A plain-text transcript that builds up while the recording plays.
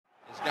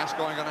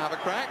Gascoigne going to have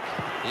a crack?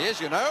 He is,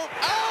 you know.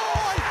 Oh,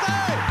 I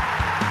say!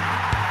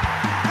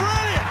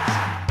 Brilliant!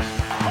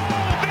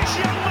 Oh,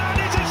 this young man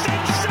is a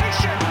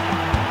sensation!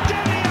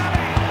 Dele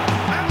Alli,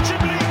 out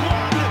of League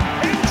One,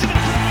 into the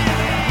Premier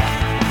League.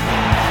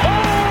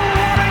 Oh,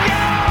 what a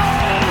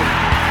goal!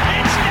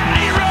 It's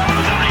Danny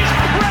Rose on his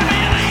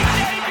Premier League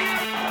debut.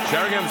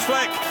 Sheringham's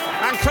flick,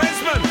 and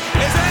Klinsmann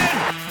is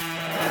in!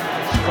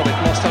 He's got it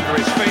lost under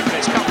his feet, and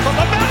it's come from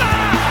the Miller!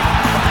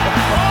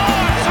 Oh,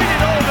 I've seen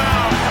it all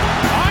now!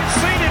 I've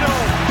seen it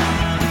all!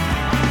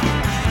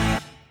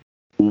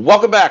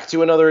 Welcome back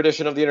to another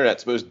edition of the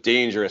Internet's most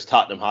dangerous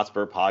Tottenham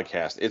Hotspur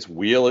podcast. It's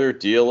Wheeler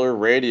Dealer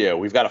Radio.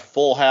 We've got a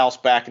full house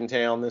back in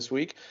town this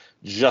week,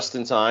 just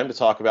in time to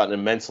talk about an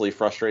immensely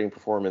frustrating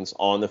performance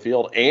on the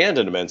field and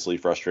an immensely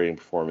frustrating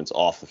performance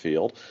off the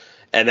field.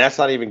 And that's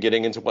not even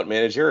getting into what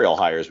managerial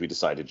hires we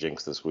decided to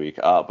jinx this week.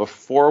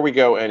 Before we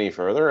go any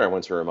further, I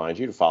want to remind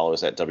you to follow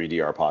us at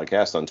WDR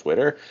Podcast on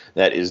Twitter.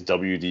 That is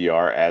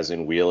WDR as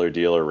in Wheeler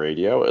Dealer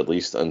Radio, at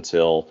least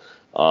until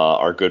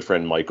our good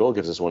friend Michael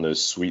gives us one of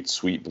those sweet,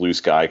 sweet blue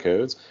sky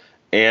codes.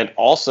 And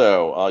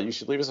also, you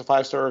should leave us a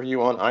 5-star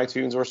review on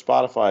iTunes or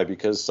Spotify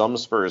because some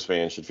Spurs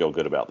fans should feel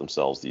good about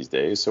themselves these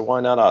days. So why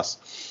not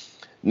us?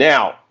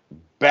 Now,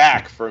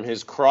 back from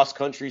his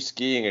cross-country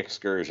skiing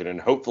excursion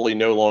and hopefully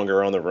no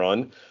longer on the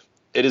run,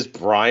 it is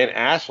Brian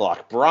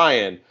Ashlock.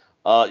 Brian,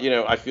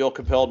 I feel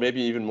compelled,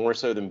 maybe even more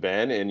so than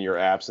Ben, in your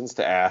absence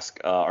to ask,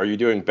 are you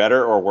doing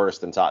better or worse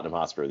than Tottenham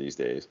Hotspur these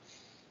days?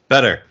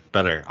 Better.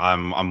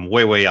 I'm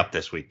way up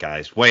this week,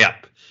 guys. Way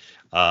up.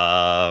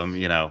 You're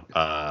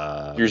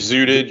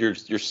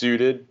zooted. You're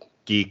suited.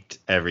 Geeked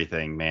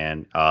everything,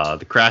 man.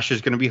 The crash is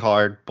going to be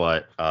hard,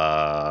 but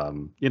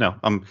I'm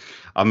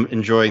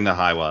enjoying the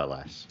high while it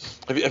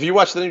lasts. Have you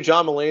watched the new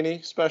John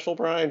Mulaney special,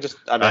 Brian?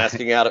 I'm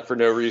asking out it for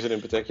no reason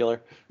in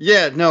particular.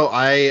 Yeah, no,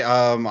 I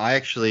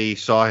actually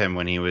saw him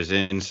when he was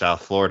in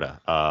South Florida.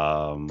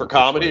 For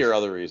comedy or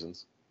other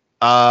reasons?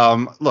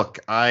 Look,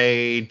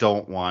 I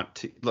don't want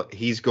to look,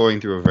 he's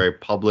going through a very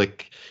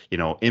public,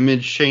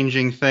 image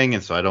changing thing.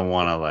 And so I don't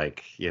want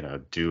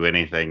to do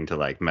anything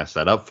to mess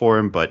that up for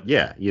him. But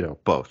yeah,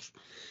 both.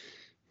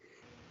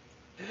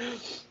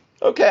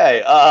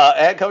 Okay.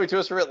 And coming to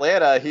us from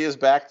Atlanta, he is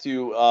back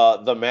to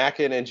the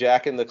Mackin and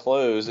Jackin the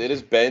Close. It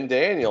is Ben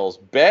Daniels.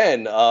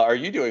 Ben, are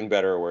you doing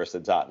better or worse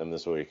than Tottenham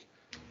this week?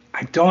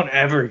 I don't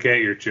ever get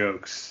your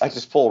jokes. I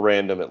just pull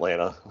random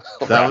Atlanta.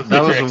 That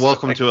was a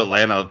welcome to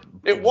Atlanta.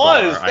 It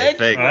was. Bar, I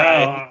think.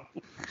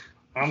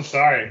 I'm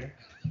sorry.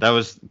 That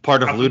was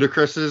part of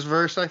Ludacris's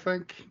verse, I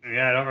think.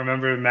 Yeah, I don't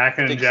remember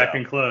Mackin and Jack so.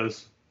 and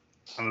Close.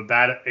 I'm a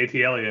bad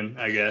ATLian,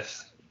 I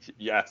guess.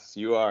 Yes,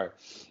 you are.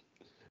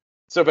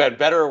 So, Ben,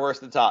 better or worse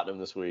than Tottenham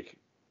this week?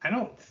 I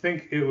don't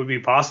think it would be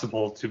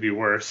possible to be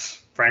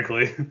worse,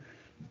 frankly.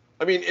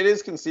 I mean, it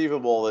is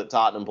conceivable that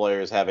Tottenham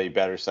players have a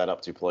better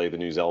setup to play the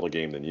new Zelda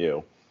game than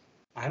you.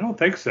 I don't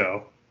think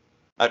so.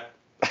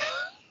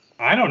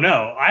 I don't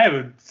know. I have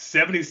a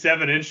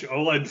 77-inch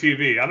OLED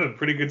TV. I'm in a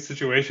pretty good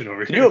situation over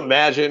here. Can you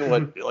imagine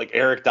what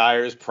Eric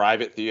Dyer's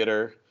private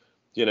theater?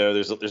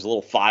 There's a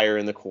little fire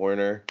in the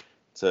corner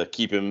to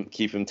keep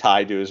him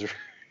tied to his.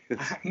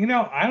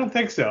 I don't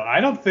think so. I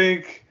don't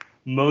think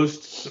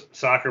most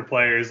soccer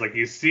players,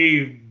 you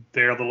see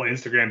their little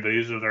Instagram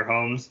videos of their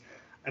homes,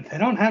 they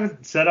don't have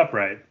it set up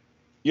right.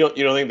 You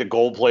don't think the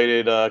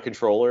gold-plated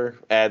controller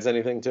adds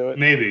anything to it?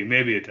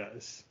 Maybe it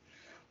does.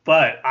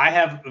 But I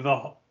have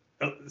the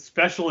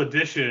special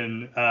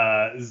edition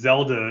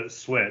Zelda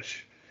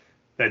Switch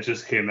that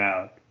just came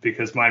out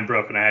because mine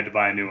broke and I had to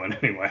buy a new one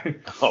anyway.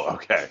 Oh,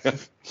 okay.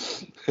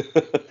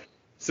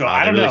 So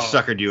I don't really know.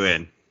 Suckered you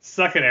in.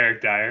 Suck it,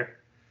 Eric Dyer.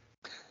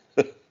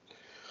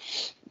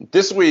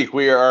 This week,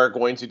 we are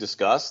going to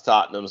discuss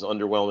Tottenham's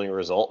underwhelming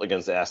result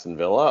against Aston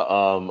Villa,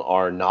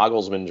 our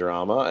Nagelsmann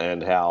drama,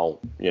 and how,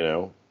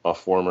 a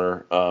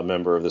former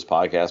member of this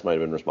podcast might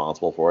have been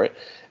responsible for it,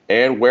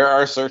 and where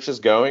our search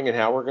is going and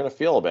how we're going to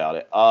feel about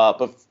it.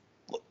 But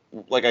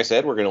like I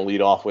said, we're going to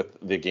lead off with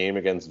the game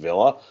against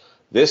Villa.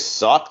 This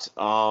sucked.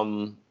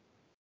 Brian,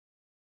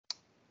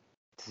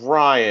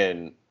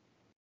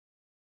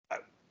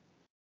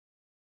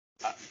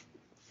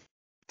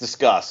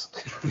 discuss.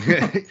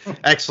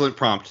 Excellent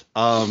prompt.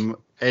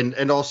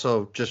 And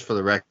also, just for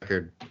the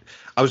record,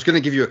 I was going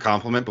to give you a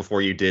compliment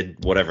before you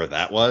did whatever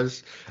that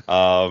was.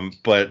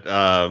 But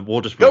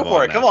we'll just move go for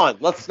on it. now. Come on.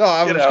 Let's. No,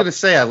 I was going to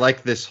say I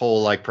like this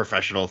whole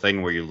professional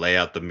thing where you lay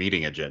out the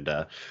meeting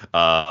agenda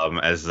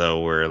as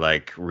though we're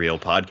real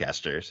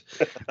podcasters.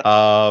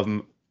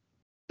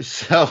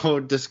 So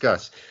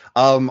discuss.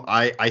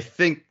 I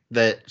think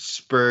that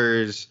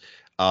Spurs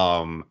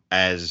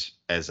as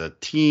a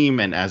team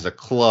and as a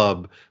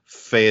club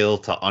fail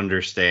to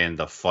understand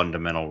the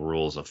fundamental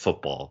rules of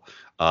football,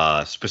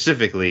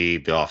 specifically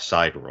the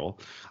offside rule.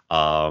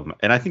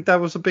 And I think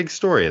that was a big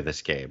story of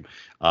this game.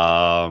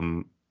 I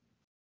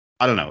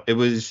don't know. It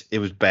was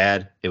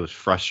bad. It was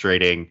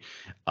frustrating.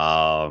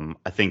 I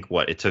think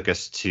it took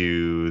us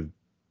to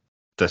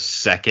the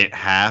second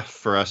half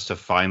for us to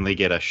finally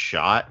get a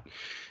shot.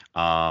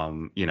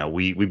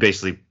 We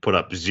basically put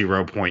up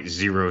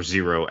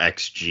 0.00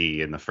 xg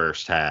in the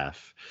first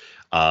half.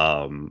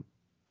 And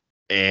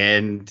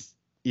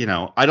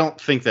I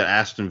don't think that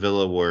Aston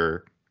Villa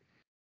were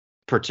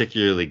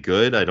particularly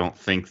good. I don't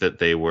think that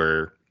they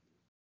were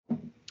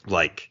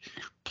like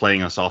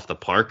playing us off the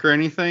park or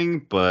anything,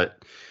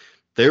 but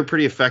they were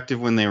pretty effective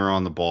when they were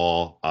on the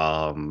ball.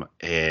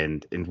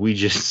 And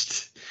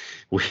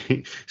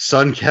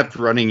Son kept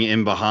running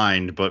in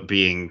behind, but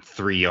being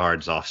 3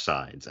 yards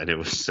offsides, and it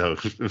was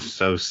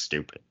so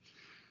stupid.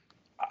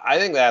 I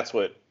think that's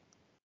what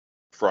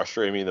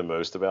frustrated me the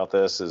most about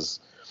this is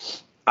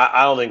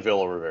I don't think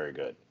Villa were very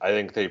good. I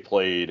think they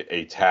played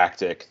a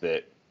tactic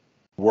that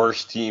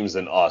worse teams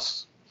than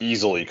us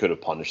easily could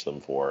have punished them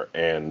for.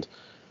 And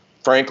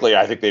frankly,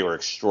 I think they were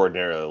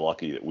extraordinarily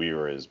lucky that we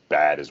were as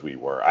bad as we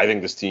were. I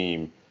think this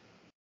team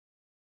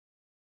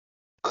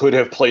could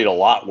have played a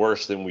lot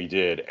worse than we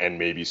did and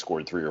maybe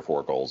scored 3 or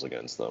 4 goals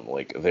against them.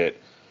 Like that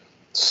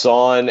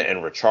Son and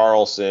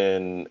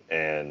Richarlison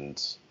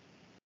and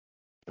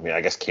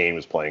I guess Kane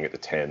was playing at the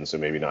 10, so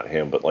maybe not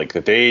him, but like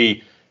that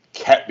they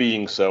kept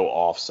being so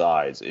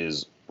offsides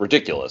is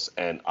ridiculous.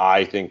 And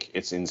I think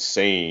it's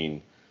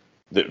insane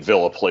that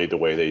Villa played the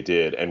way they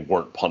did and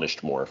weren't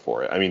punished more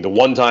for it. I mean, the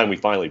one time we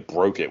finally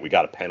broke it, we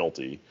got a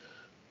penalty.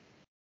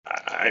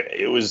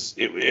 It was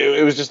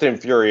just an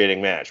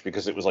infuriating match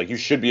because it was like you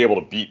should be able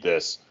to beat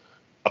this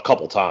a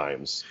couple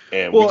times,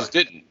 and we just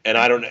didn't. And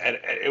and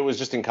it was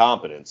just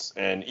incompetence.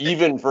 And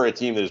even for a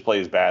team that has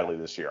played as badly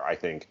this year, I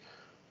think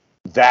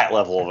that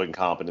level of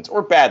incompetence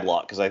or bad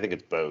luck, because I think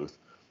it's both,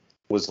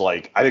 was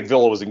like I think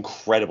Villa was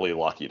incredibly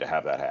lucky to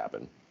have that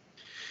happen.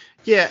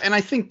 Yeah, and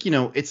I think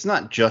it's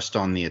not just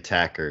on the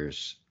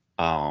attackers.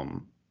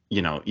 While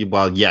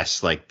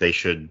yes, like they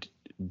should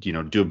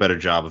do a better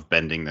job of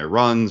bending their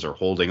runs or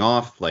holding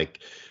off,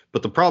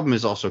 but the problem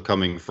is also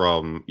coming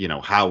from,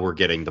 how we're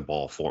getting the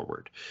ball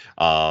forward.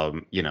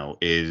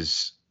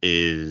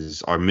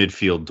 Is our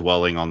midfield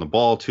dwelling on the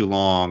ball too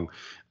long?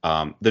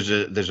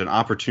 There's an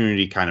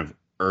opportunity kind of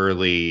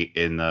early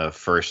in the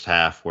first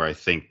half where I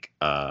think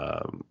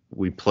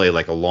we play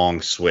like a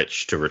long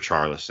switch to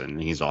Richarlison,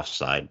 and he's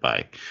offside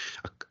by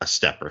a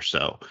step or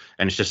so.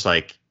 And it's just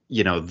like,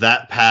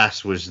 that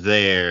pass was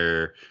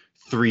there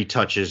 3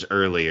 touches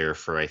earlier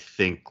for, I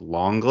think,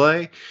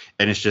 Longley.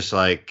 And it's just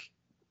like,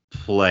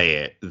 play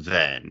it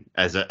then.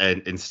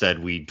 And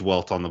instead we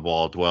dwelt on the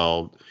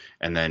ball,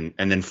 and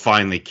then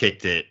finally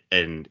kicked it.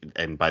 And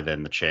by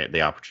then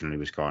the opportunity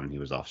was gone and he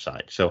was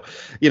offside. So,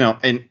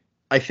 and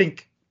I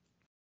think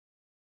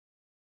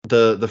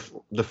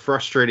the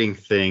frustrating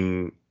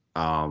thing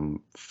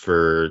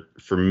for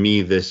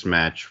me this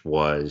match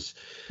was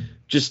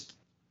just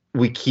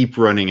we keep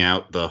running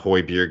out the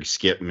Højbjerg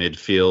skip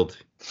midfield,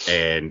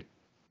 and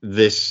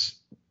this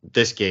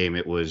game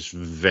it was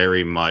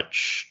very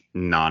much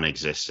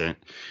non-existent.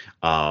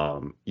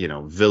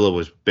 Villa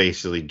was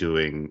basically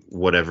doing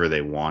whatever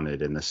they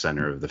wanted in the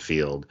center of the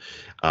field,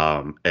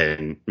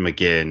 and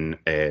McGinn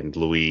and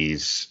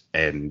Luiz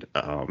and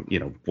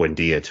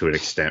Buendia to an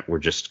extent were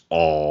just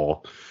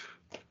all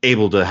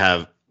able to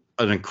have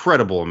an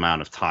incredible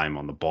amount of time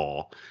on the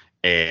ball,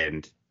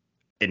 and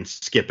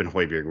Skip and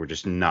Højbjerg were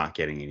just not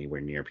getting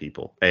anywhere near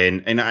people.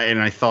 And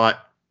I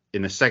thought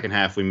in the second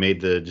half we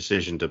made the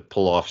decision to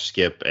pull off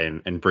Skip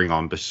and bring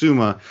on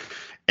Basuma,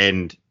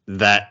 and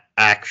that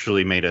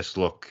actually made us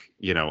look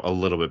a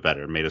little bit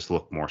better, made us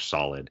look more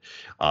solid,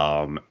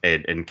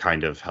 and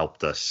kind of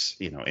helped us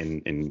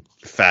in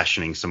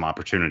fashioning some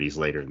opportunities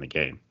later in the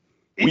game.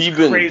 It's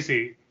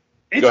crazy.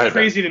 It's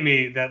crazy to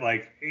me that,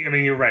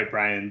 you're right,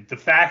 Brian. The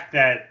fact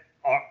that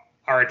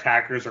our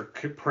attackers are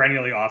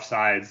perennially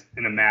offsides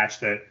in a match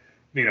that,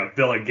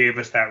 Villa gave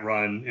us that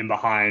run in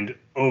behind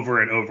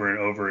over and over and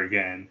over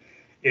again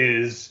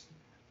is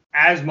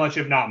as much,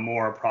 if not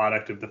more, a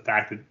product of the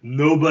fact that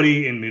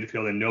nobody in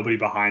midfield and nobody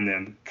behind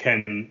them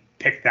can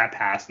pick that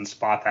pass and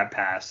spot that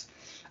pass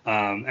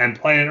and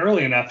play it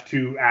early enough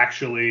to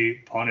actually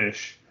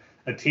punish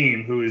a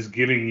team who is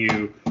giving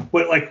you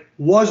what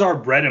was our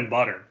bread and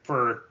butter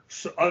for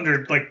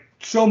under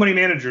so many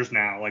managers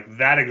now,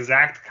 that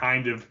exact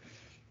kind of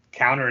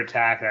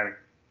counterattack, that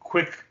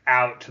quick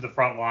out to the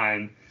front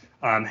line,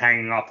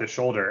 hanging off the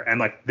shoulder,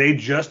 and they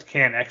just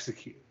can't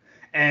execute.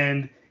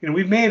 And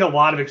we've made a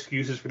lot of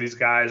excuses for these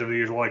guys over the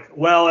years.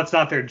 Well, it's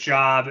not their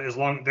job, as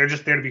long they're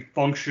just there to be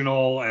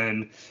functional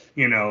and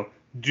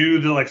do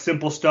the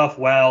simple stuff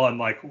well, and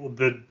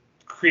the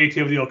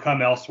creativity will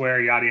come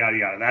elsewhere, yada yada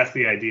yada. That's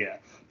the idea.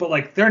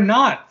 But they're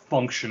not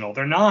functional.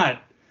 They're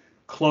not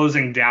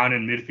closing down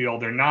in midfield.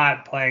 They're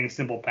not playing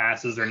simple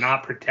passes. They're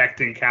not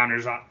protecting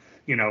counters on,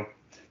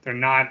 they're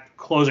not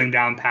closing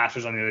down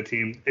passers on the other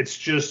team. It's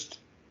just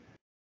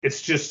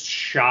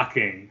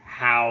shocking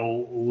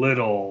how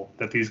little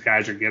that these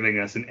guys are giving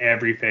us in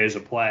every phase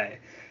of play.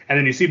 And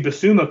then you see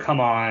Basuma come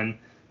on,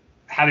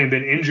 having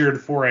been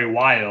injured for a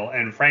while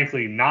and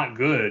frankly not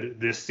good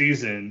this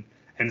season,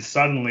 and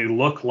suddenly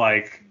look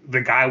like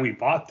the guy we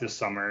bought this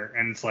summer.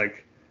 And it's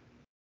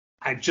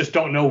I just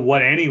don't know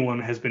what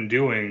anyone has been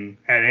doing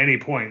at any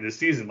point this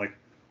season.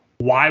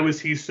 why was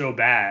he so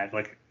bad?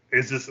 Like,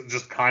 is this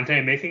just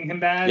Conte making him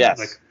bad? Yes.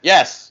 Like,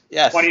 yes.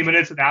 20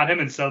 minutes without him,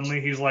 and suddenly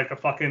he's like a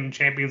fucking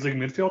Champions League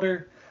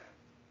midfielder.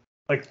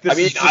 Like, this I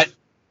mean, is just...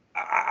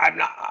 I'm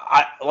not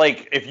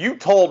like, if you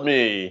told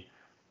me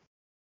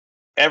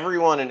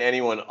everyone and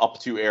anyone up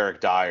to Eric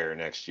Dyer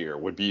next year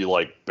would be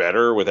like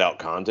better without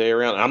Conte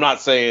around. And I'm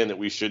not saying that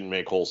we shouldn't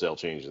make wholesale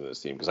changes in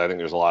this team, because I think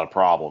there's a lot of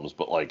problems,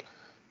 but like,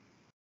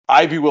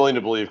 I'd be willing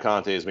to believe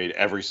Conte has made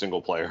every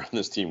single player on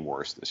this team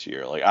worse this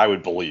year. Like, I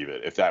would believe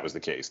it if that was the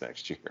case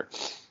next year.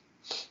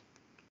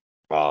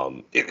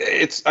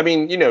 It's, I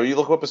mean, you know, you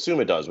look what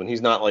Basuma does when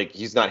he's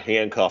not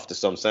handcuffed to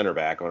some center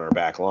back on our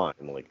back line.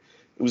 Like,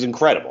 it was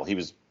incredible. He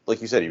was,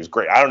 like you said, he was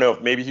great. I don't know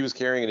if maybe he was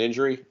carrying an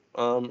injury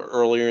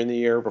earlier in the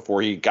year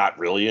before he got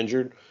really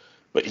injured,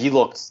 but he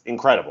looked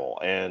incredible.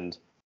 And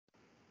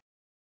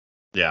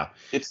yeah,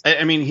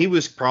 I mean, he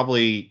was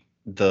probably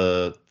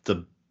the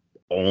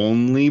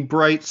only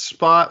bright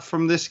spot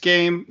from this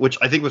game, which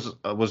I think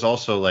was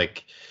also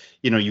like,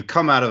 you know, you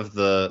come out of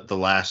the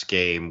last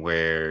game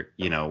where,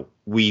 you know,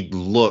 we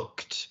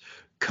looked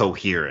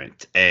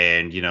coherent,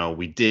 and, you know,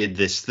 we did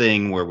this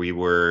thing where we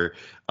were,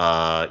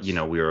 you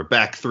know, we were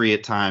back 3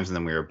 at times, and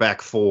then we were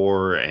back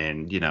 4,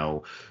 and, you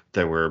know,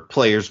 there were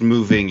players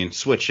moving and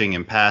switching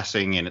and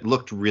passing, and it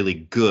looked really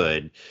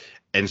good.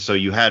 And so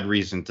you had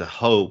reason to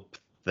hope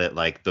that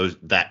like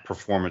that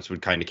performance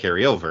would kind of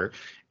carry over,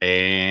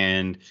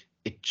 and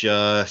it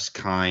just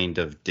kind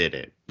of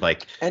didn't.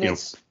 Like, and you know,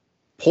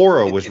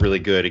 Porro was really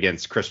good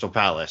against Crystal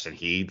Palace, and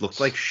he looked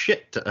like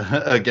shit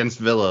against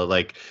Villa.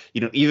 Like, you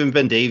know, even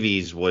Ben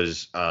Davies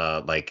was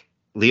like,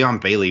 Leon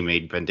Bailey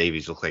made Ben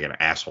Davies look like an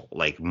asshole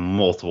like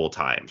multiple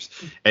times.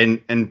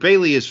 And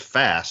Bailey is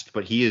fast,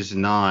 but he is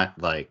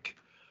not like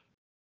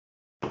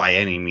by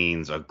any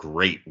means a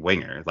great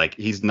winger. Like,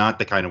 he's not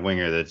the kind of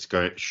winger that's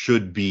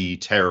should be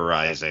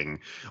terrorizing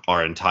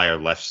our entire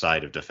left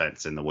side of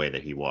defense in the way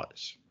that he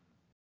was.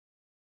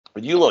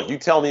 But you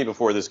tell me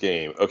before this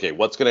game, okay,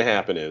 what's going to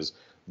happen is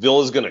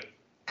Villa's going to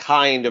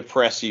kind of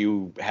press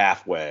you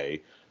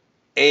halfway,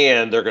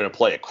 and they're going to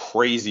play a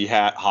crazy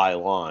high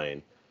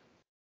line.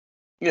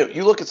 You know,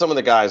 you look at some of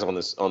the guys on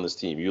this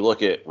team. You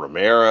look at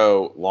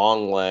Romero,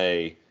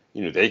 Longley.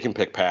 You know, they can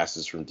pick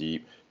passes from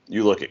deep.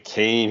 You look at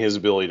Kane, his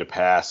ability to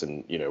pass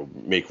and, you know,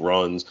 make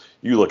runs.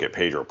 You look at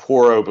Pedro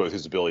Porro, both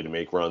his ability to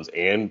make runs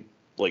and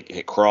like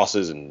hit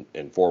crosses and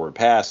forward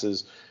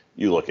passes.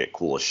 You look at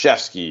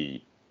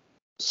Kulusevski,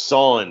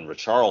 Son,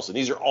 Richarlison.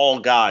 These are all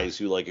guys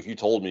who, like, if you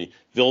told me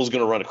Villa's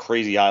going to run a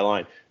crazy high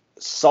line,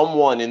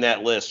 someone in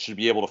that list should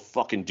be able to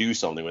fucking do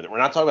something with it. We're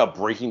not talking about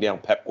breaking down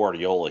Pep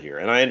Guardiola here.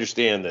 And I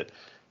understand that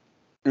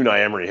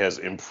Unai Emery has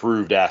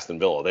improved Aston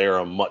Villa. They are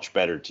a much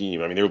better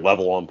team. I mean, they're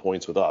level on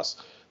points with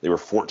us. They were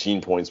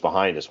 14 points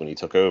behind us when he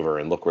took over,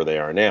 and look where they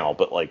are now.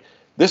 But, like,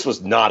 this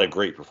was not a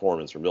great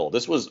performance from Villa.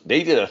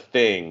 They did a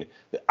thing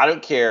that I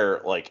don't care,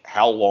 like,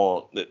 how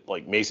long that,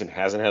 like, Mason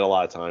hasn't had a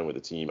lot of time with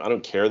the team. I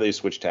don't care they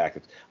switched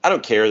tactics. I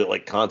don't care that,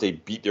 like, Conte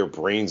beat their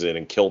brains in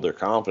and killed their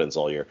confidence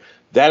all year.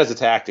 That is a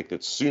tactic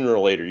that sooner or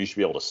later you should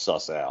be able to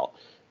suss out.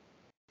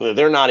 But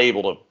they're not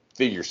able to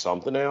figure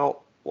something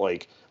out.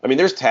 Like, I mean,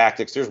 there's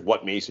tactics. There's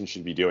what Mason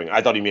should be doing.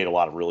 I thought he made a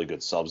lot of really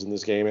good subs in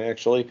this game,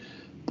 actually.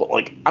 But,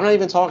 like, I'm not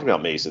even talking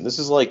about Mason. This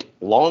is like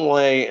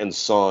Longley and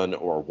Son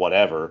or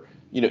whatever.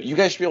 You know, you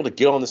guys should be able to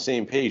get on the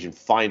same page and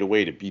find a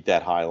way to beat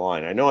that high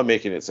line. I know I'm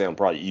making it sound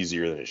probably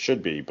easier than it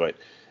should be, but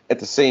at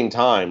the same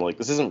time, like,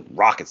 this isn't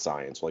rocket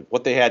science. Like,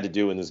 what they had to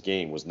do in this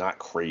game was not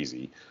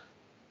crazy.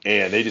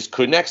 And they just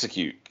couldn't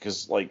execute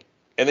because, like,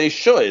 and they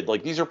should.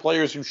 Like, these are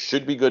players who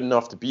should be good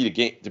enough to beat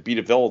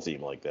a Villa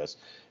team like this,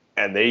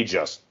 and they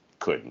just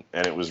couldn't.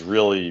 And it's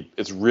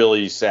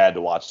really sad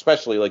to watch,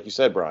 especially, like you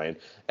said, Brian,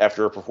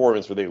 after a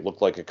performance where they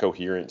looked like a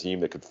coherent team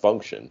that could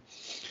function.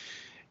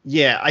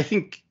 Yeah, I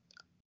think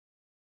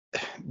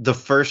the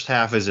first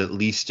half is at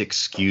least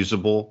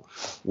excusable,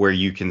 where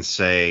you can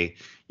say,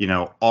 you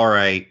know, all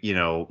right, you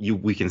know,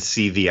 we can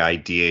see the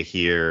idea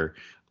here.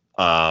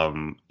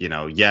 You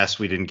know, yes,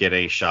 we didn't get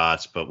any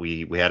shots, but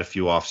we had a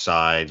few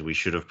offsides. We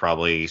should have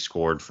probably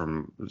scored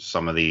from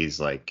some of these.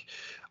 Like,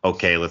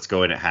 okay, let's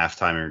go in at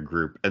halftime and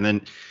regroup. And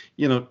then,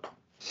 you know,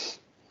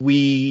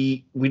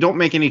 we don't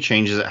make any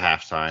changes at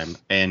halftime.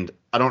 And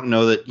I don't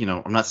know that, you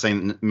know, I'm not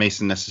saying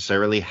Mason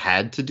necessarily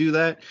had to do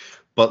that,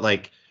 but,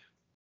 like,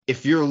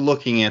 if you're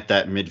looking at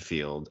that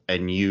midfield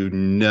and you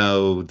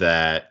know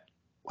that,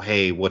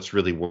 hey, what's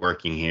really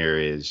working here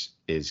is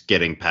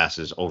getting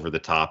passes over the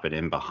top and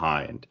in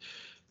behind,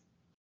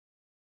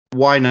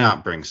 why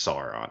not bring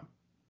Sarr on?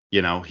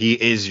 You know,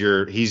 he's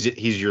your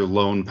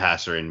lone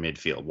passer in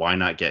midfield. Why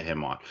not get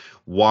him on?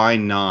 Why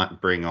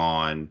not bring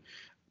on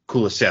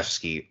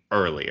Kulusevski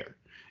earlier?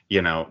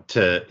 You know,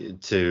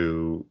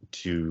 to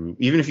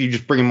even if you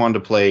just bring him on to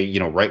play, you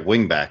know, right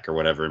wing back or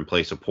whatever in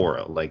place of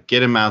Porro, like,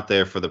 get him out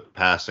there for the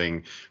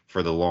passing,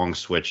 for the long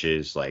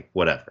switches, like,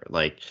 whatever.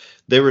 Like,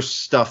 there was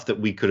stuff that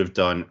we could have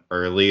done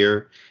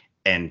earlier,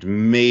 and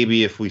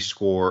maybe if we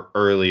score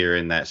earlier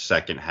in that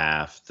second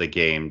half, the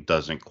game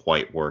doesn't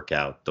quite work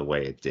out the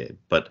way it did.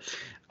 But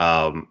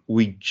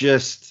we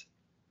just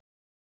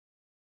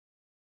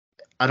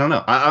I don't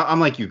know. I'm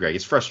like you, Greg.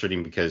 It's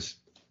frustrating because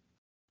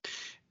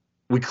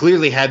we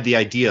clearly had the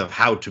idea of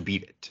how to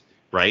beat it,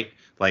 right?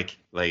 Like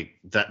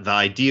that the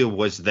idea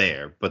was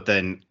there, but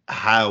then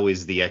how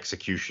is the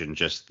execution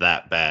just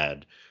that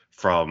bad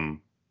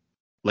from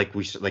like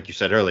you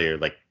said earlier,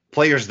 like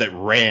players that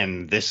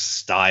ran this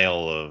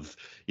style of,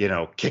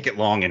 kick it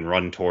long and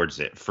run towards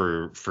it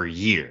for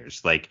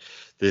years. Like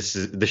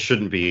this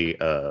shouldn't be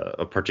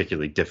a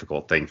particularly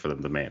difficult thing for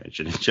them to manage,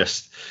 and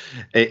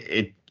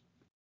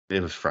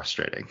it was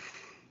frustrating.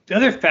 The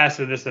other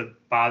facet of this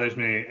that bothers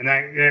me, and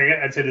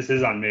I'd say this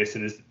is on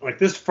Mason, is like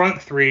this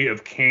front three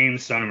of Kane,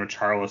 Son, and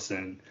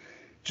Richarlison.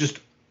 Just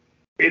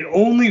it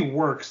only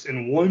works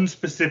in one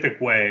specific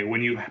way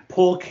when you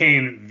pull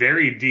Kane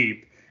very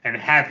deep and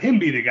have him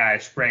be the guy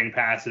spraying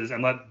passes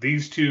and let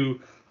these two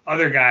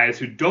other guys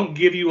who don't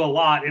give you a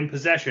lot in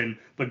possession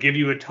but give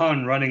you a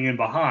ton running in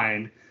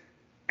behind.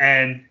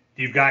 And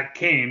you've got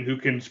Kane who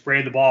can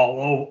spray the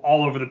ball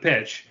all over the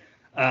pitch.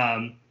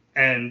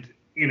 And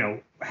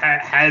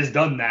has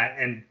done that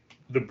in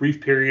the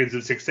brief periods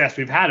of success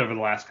we've had over the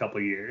last couple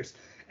of years.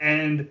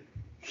 And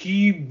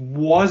he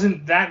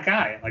wasn't that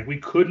guy. Like, we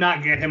could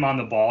not get him on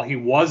the ball. He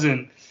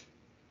wasn't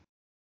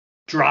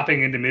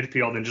dropping into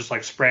midfield and just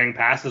like spraying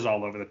passes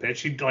all over the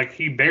pitch.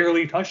 He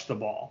barely touched the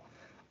ball.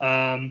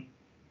 And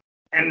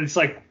it's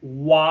like,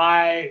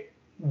 why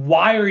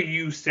are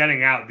you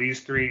setting out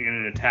these three in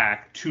an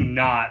attack to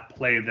not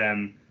play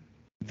them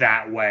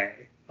that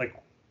way? Like,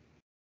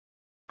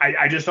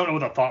 I just don't know what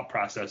the thought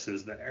process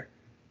is there.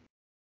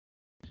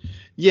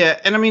 Yeah,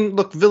 and I mean,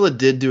 look, Villa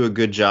did do a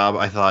good job.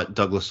 I thought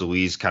Douglas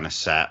Luiz kind of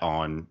sat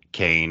on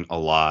Kane a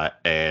lot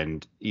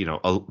and,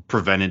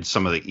 prevented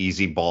some of the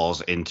easy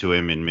balls into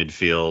him in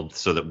midfield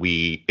so that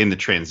in the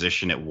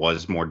transition, it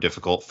was more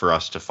difficult for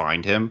us to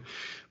find him.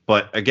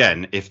 But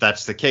again, if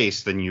that's the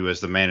case, then you as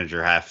the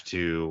manager have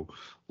to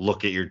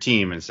look at your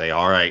team and say,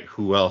 all right,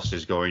 who else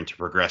is going to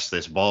progress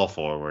this ball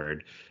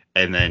forward,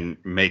 and then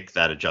make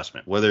that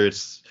adjustment, whether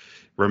it's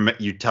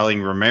you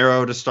telling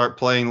Romero to start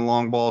playing the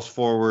long balls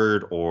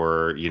forward,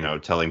 or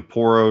telling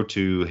Porro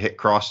to hit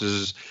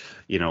crosses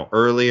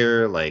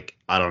earlier. Like,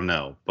 I don't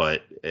know,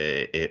 but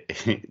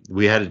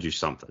we had to do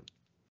something.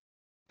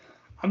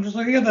 I'm just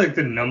looking at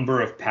the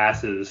number of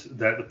passes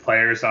that the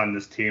players on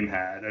this team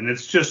had, and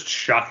it's just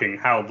shocking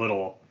how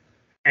little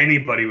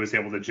anybody was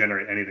able to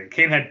generate anything.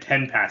 Kane had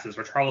 10 passes,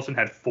 Richarlison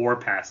had 4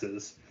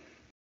 passes.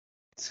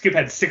 Skip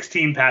had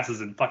 16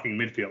 passes in fucking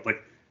midfield.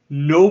 Like,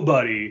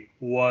 nobody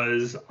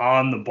was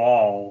on the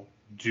ball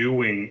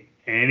doing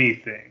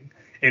anything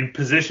in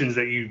positions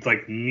that you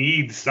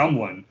need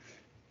someone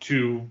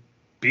to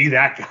be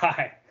that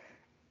guy.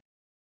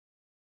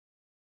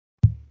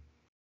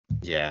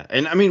 Yeah,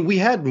 and I mean, we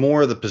had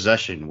more of the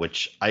possession,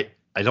 which I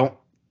don't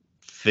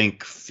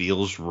think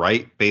feels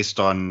right based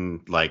on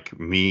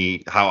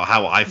me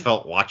how I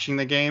felt watching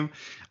the game.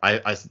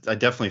 I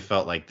definitely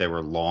felt like there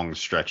were long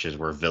stretches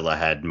where Villa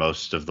had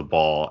most of the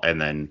ball, and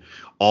then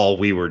all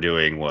we were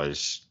doing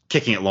was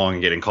kicking it long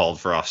and getting called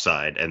for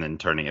offside and then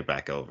turning it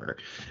back over.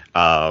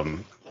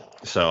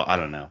 So I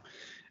don't know.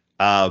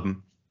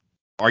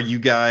 Are you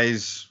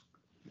guys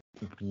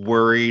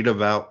worried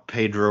about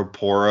Pedro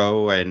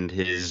Porro and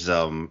his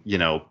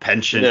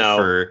penchant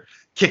for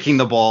kicking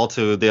the ball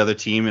to the other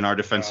team in our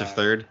defensive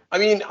third? I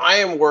mean, I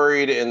am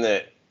worried in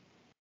that.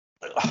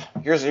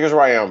 Here's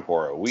where I am,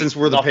 Porro. Since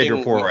we're the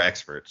Pedro Porro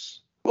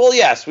experts. Well,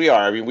 yes, we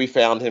are. I mean, we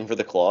found him for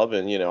the club,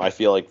 and I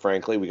feel like,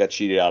 frankly, we got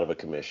cheated out of a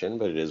commission,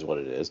 but it is what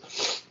it is.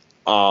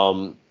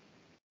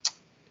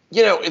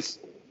 It's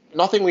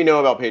nothing we know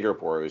about Pedro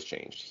Porro has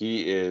changed.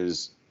 He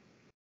is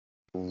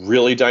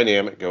really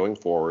dynamic going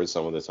forward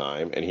some of the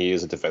time, and he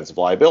is a defensive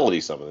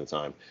liability some of the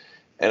time.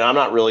 And I'm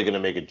not really going to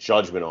make a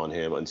judgment on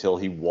him until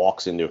he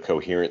walks into a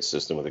coherent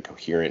system with a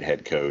coherent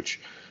head coach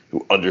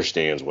who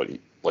understands what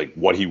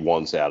he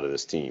wants out of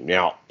this team.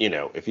 Now,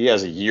 if he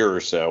has a year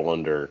or so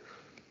under,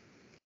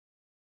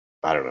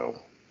 I don't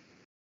know,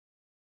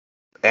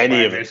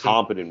 any of the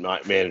competent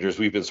managers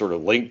we've been sort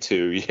of linked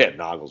to,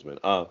 Nagelsmann.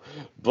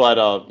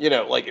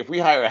 If we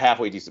hire a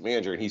halfway decent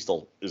manager and he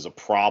still is a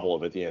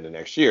problem at the end of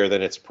next year,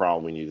 then it's a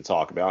problem we need to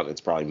talk about, and it's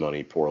probably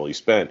money poorly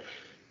spent.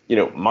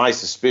 My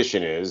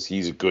suspicion is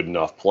he's a good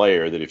enough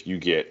player that if you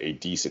get a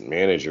decent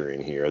manager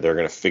in here, they're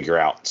going to figure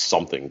out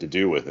something to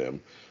do with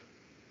him.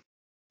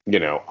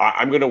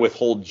 I'm going to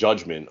withhold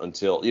judgment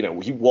until,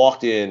 he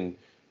walked in,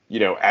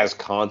 as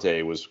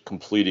Conte was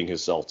completing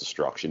his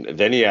self-destruction.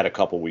 Then he had a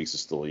couple weeks of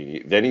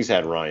Stellini. Then he's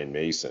had Ryan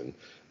Mason.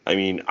 I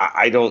mean,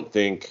 I don't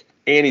think,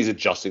 and he's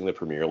adjusting the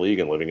Premier League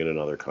and living in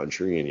another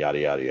country and yada,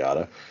 yada,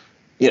 yada.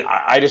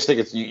 I just think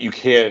it's,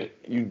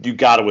 you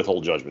got to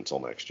withhold judgment till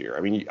next year.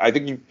 I mean, I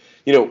think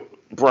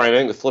Brian, I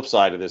think the flip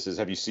side of this is,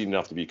 have you seen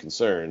enough to be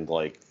concerned?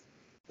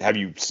 Have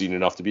you seen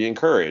enough to be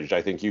encouraged?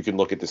 I think you can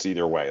look at this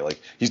either way.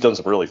 He's done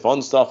some really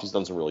fun stuff. He's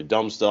done some really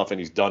dumb stuff, and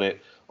he's done it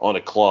on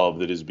a club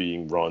that is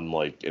being run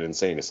like an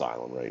insane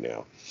asylum right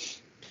now.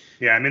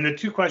 Yeah, I mean, the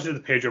two questions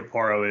with Pedro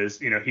Porro is,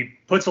 he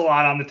puts a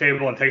lot on the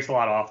table and takes a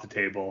lot off the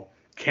table.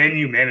 Can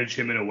you manage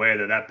him in a way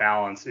that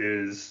balance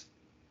is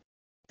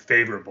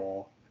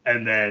favorable?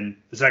 And then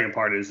the second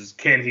part is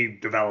can he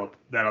develop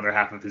that other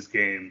half of his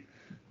game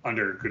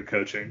under good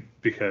coaching?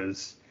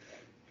 Because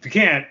if you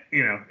can't,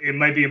 it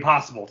might be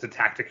impossible to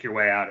tactic your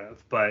way out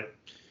of. But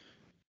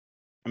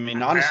I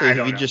mean, honestly, I if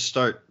don't you know. just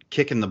start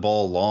kicking the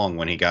ball long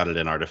when he got it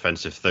in our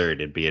defensive third,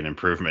 it'd be an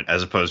improvement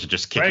as opposed to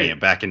just kicking it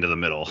back into the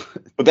middle.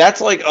 But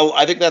that's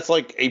I think that's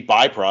like a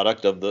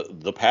byproduct of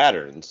the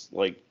patterns.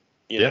 Like,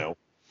 you know,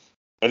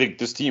 I think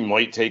this team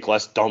might take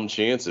less dumb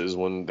chances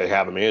when they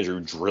have a manager who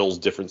drills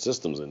different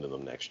systems into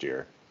them next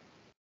year.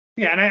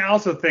 Yeah, and I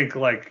also think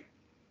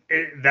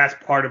that's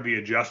part of the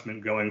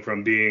adjustment going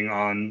from being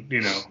on,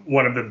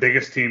 one of the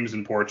biggest teams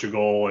in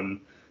Portugal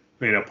and,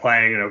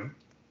 playing in a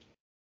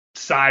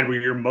side where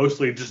you're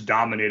mostly just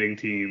dominating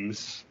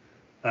teams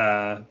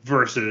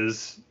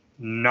versus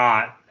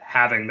not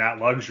having that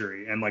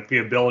luxury. And the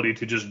ability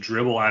to just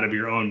dribble out of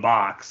your own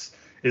box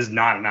is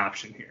not an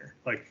option here.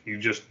 You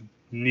just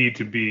need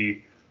to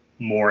be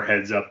more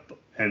heads up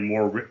and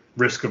more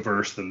risk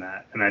averse than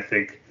that. And I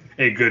think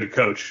a good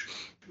coach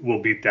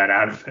will beat that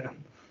out of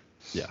him.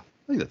 Yeah,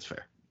 I think that's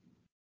fair.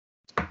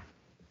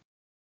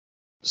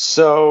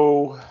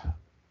 So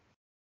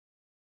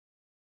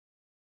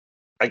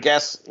I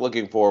guess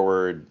looking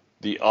forward,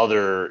 the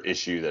other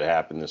issue that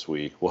happened this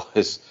week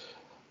was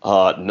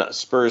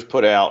Spurs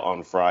put out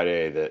on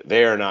Friday that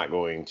they are not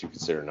going to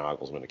consider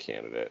Nagelsmann a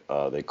candidate.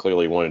 They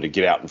clearly wanted to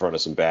get out in front of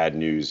some bad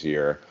news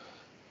here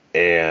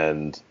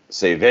and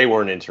say they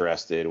weren't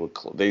interested.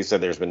 They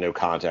said there's been no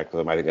contact with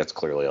them. I think that's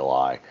clearly a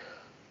lie.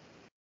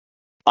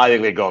 I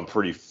think they've gone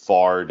pretty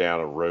far down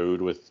a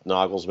road with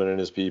Nagelsmann and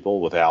his people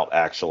without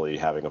actually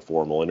having a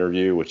formal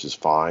interview, which is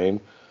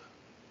fine.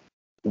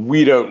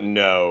 We don't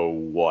know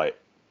what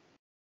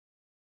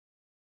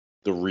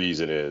the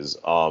reason is.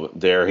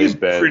 There has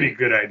been pretty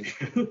good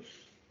idea.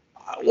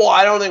 Well,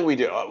 I don't think we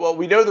do. Well,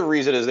 we know the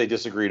reason is they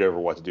disagreed over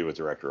what to do with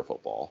director of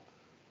football.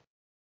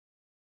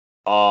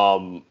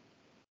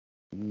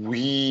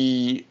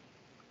 We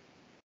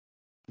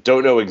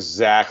don't know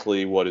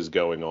exactly what is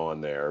going on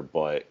there,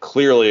 but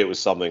clearly it was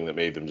something that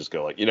made them just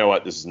go you know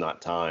what, this is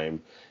not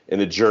time. In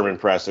the German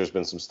press, there's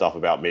been some stuff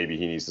about maybe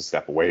he needs to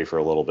step away for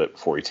a little bit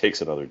before he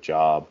takes another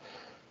job.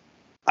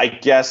 I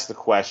guess the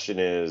question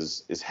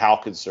is how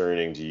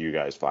concerning do you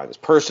guys find this?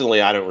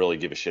 Personally, I don't really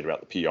give a shit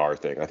about the PR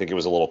thing. I think it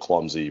was a little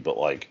clumsy,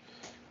 but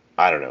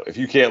I don't know. If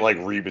you can't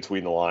read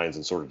between the lines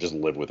and sort of just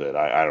live with it,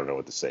 I don't know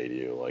what to say to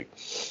you.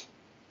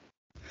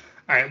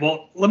 All right,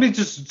 well, let me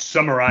just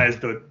summarize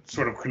the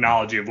sort of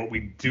chronology of what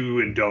we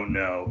do and don't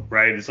know,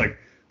 right? It's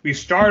we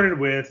started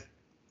with,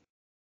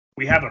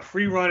 we have a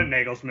free run at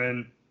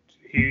Nagelsmann.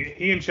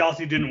 He and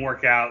Chelsea didn't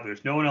work out.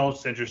 There's no one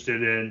else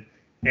interested in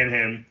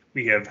him.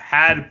 We have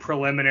had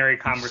preliminary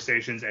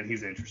conversations, and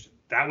he's interested.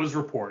 That was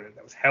reported.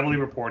 That was heavily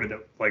reported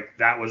that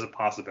that was a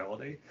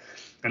possibility.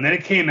 And then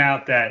it came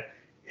out that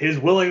his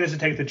willingness to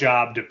take the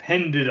job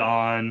depended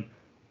on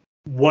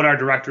what our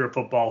director of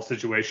football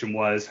situation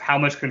was, how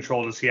much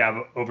control does he have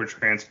over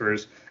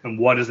transfers, and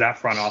what does that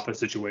front office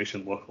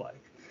situation look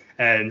like.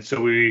 And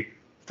so we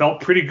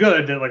felt pretty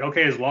good that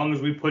okay, as long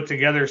as we put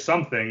together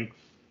something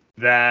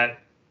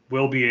that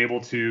we'll be able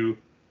to,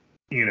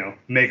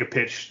 make a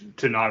pitch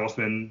to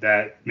Nagelsmann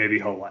that maybe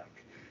he'll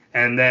like.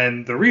 And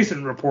then the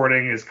recent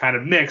reporting is kind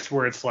of mixed,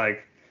 where it's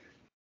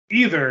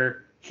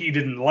either he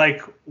didn't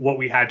like what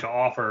we had to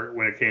offer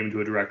when it came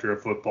to a director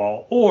of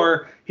football,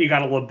 or he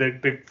got a little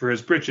bit big for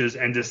his britches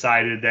and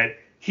decided that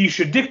he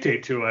should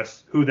dictate to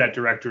us who that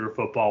director of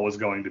football was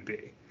going to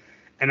be.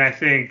 And I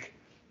think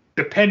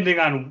depending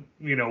on,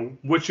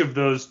 which of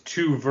those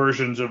two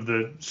versions of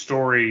the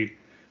story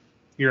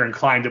you're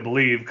inclined to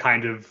believe,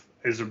 kind of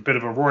is a bit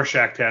of a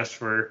Rorschach test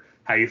for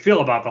how you feel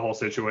about the whole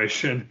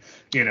situation.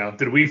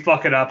 Did we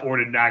fuck it up, or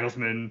did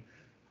Nagelsmann?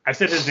 I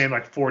said his name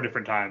 4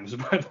 different times,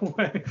 by the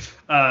way.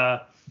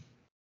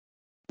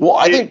 Well,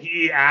 I think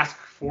he asked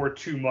for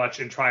too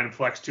much and tried to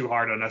flex too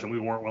hard on us, and we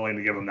weren't willing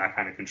to give him that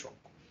kind of control.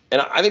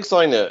 And I think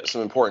some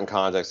important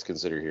context to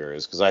consider here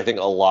is because I think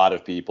a lot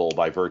of people,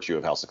 by virtue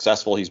of how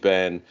successful he's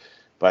been,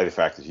 by the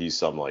fact that he's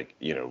some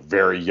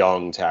very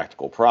young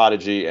tactical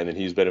prodigy, and then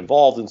he's been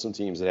involved in some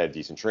teams that had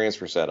decent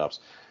transfer setups.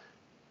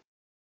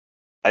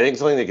 I think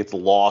something that gets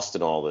lost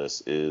in all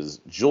this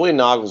is Julian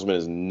Nagelsmann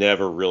has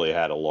never really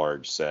had a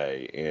large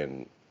say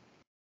in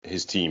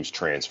his team's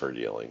transfer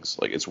dealings.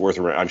 It's worth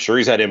remembering. I'm sure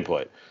he's had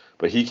input,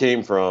 but he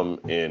came from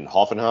in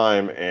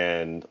Hoffenheim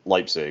and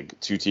Leipzig,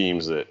 2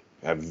 teams that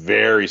have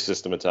very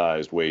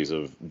systematized ways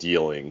of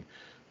dealing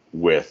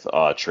with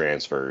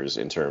transfers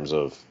in terms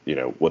of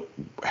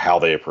how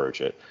they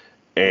approach it.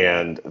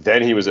 And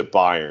then he was at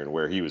Bayern,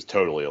 where he was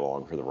totally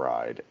along for the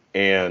ride.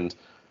 And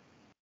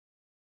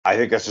I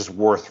think that's just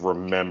worth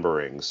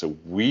remembering. So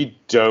we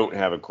don't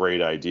have a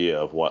great idea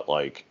of what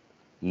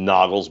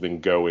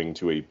Nagelsmann going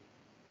to a,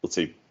 let's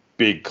say,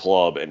 big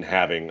club and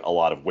having a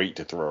lot of weight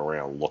to throw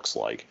around looks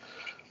like,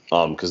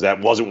 because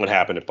that wasn't what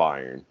happened at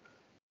Bayern.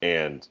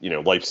 And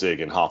Leipzig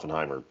and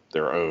Hoffenheim are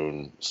their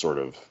own sort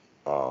of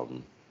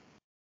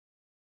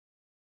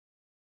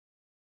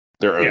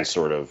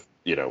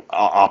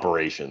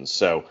operations.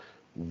 So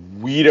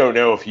we don't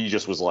know if he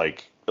just was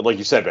like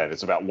you said, Ben,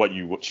 it's about what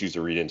you choose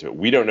to read into it.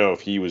 We don't know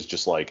if he was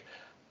just like,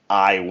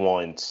 I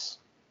want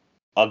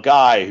a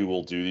guy who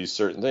will do these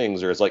certain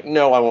things, or it's like,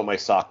 no, I want my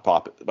sock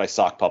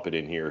puppet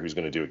in here who's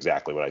going to do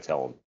exactly what I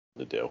tell him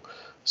to do.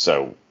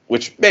 So,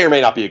 which may or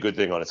may not be a good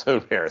thing on its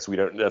own merits.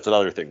 That's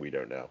another thing we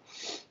don't know.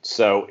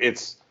 So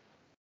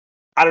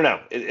I don't know.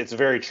 It's a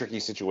very tricky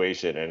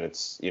situation, and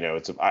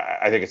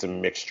I think it's a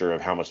mixture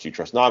of how much do you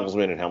trust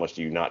Nagelsmann and how much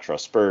do you not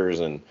trust Spurs,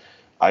 and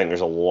I think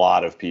there's a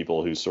lot of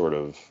people who sort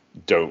of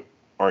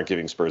aren't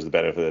giving Spurs the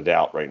benefit of the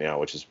doubt right now,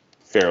 which is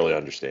fairly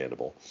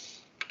understandable.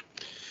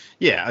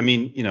 Yeah, I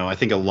mean, I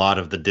think a lot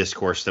of the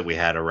discourse that we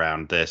had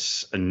around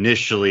this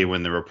initially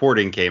when the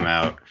reporting came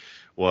out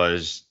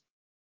was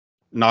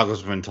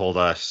Nagelsmann told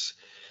us,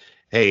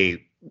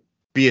 hey,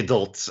 be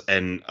adults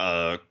and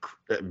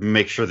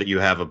make sure that you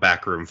have a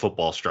backroom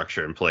football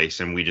structure in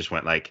place. And we just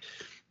went like,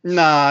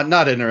 nah,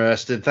 not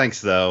interested. Thanks,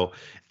 though.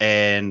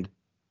 And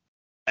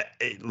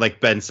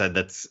like Ben said,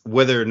 that's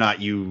whether or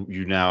not you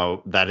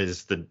now that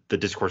is the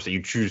discourse that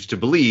you choose to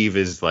believe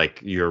is like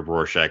your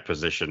Rorschach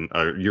position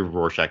or your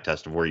Rorschach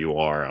test of where you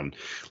are on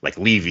like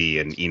Levy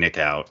and Enoch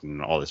out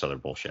and all this other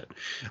bullshit.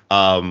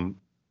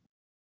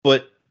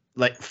 But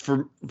like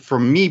for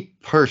me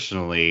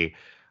personally,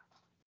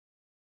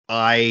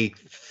 I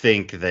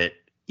think that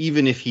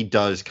even if he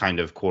does kind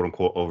of quote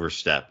unquote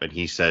overstep and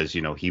he says,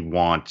 he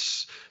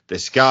wants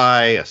this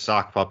guy, a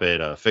sock puppet,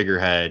 a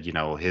figurehead,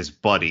 his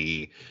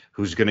buddy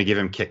who's going to give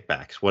him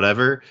kickbacks,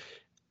 whatever.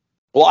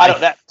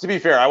 Well, to be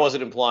fair, I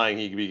wasn't implying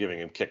he could be giving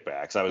him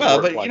kickbacks. I was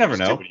but you never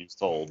know what he was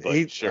told.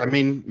 But sure. I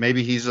mean,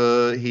 maybe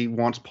he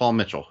wants Paul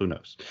Mitchell. Who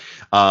knows?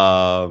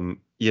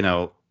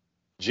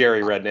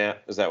 Jerry Redknapp,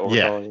 is that what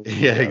we're calling him?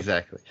 Yeah,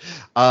 exactly.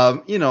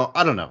 I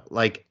don't know.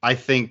 Like, I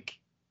think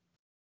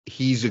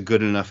he's a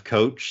good enough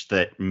coach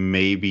that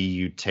maybe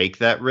you take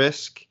that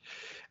risk.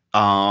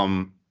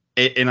 And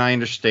I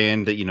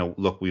understand that,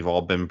 look, we've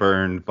all been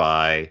burned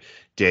by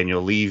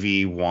Daniel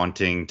Levy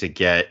wanting to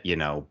get,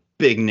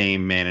 big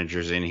name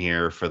managers in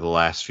here for the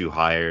last few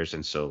hires.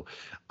 And so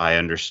I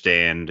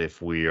understand if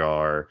we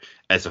are,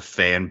 as a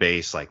fan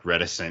base, like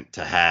reticent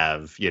to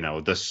have,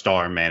 the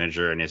star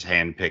manager and his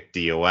handpicked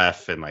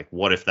DOF. And like,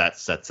 what if that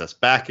sets us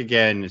back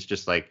again? It's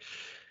just like,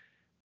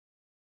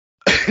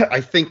 I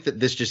think that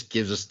this just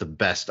gives us the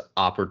best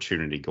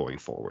opportunity going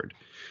forward.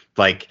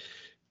 Like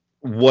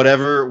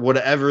whatever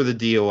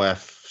the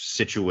DOF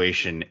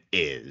situation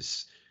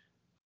is,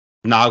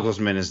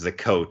 Nagelsmann as the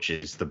coach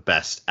is the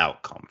best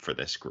outcome for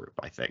this group,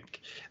 I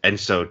think. And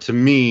so to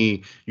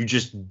me, you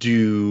just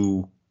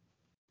do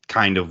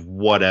kind of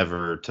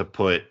whatever to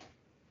put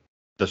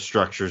the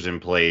structures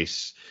in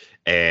place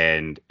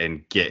and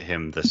get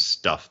him the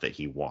stuff that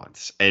he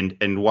wants. And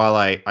while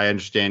I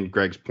understand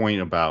Greg's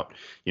point about,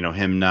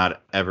 him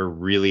not ever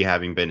really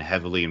having been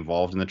heavily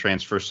involved in the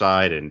transfer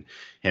side and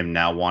him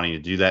now wanting to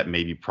do that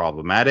may be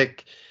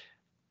problematic,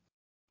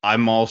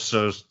 I'm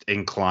also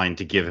inclined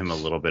to give him a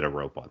little bit of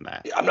rope on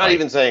that. I'm not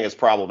even saying it's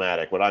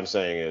problematic. What I'm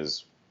saying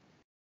is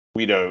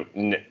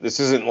this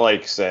isn't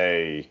like,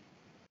 say,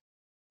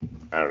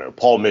 I don't know,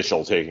 Paul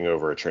Mitchell taking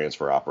over a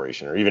transfer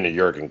operation or even a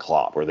Jurgen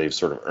Klopp where they've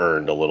sort of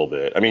earned a little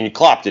bit. I mean,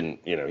 Klopp didn't,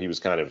 he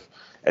was kind of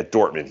at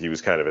Dortmund. He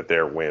was kind of at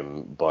their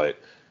whim. But,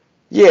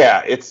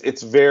 yeah,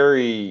 it's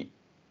very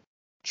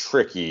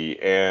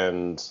tricky.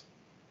 And,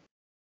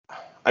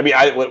 I mean,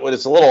 what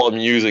it's a little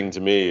amusing to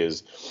me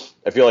is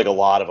I feel like a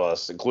lot of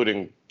us,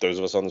 including those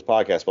of us on this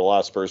podcast, but a lot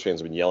of Spurs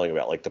fans have been yelling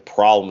about like the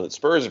problem that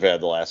Spurs have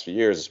had the last few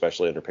years,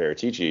 especially under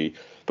Paratici.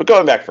 But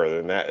going back further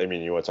than that, I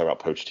mean, you want to talk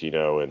about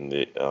Pochettino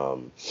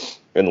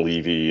and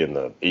Levy and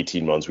the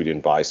 18 months we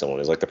didn't buy someone.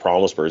 Is like the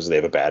problem with Spurs is they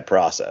have a bad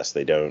process.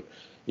 They don't,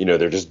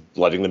 they're just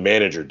letting the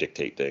manager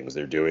dictate things.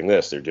 They're doing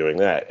this, they're doing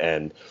that.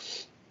 And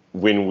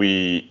when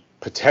we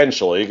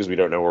potentially, because we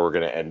don't know where we're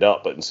going to end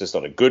up, but insist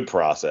on a good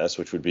process,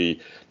 which would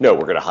be, no,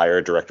 we're going to hire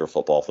a director of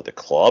football for the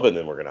club, and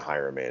then we're going to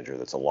hire a manager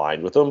that's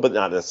aligned with them, but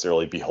not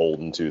necessarily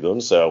beholden to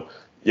them. So,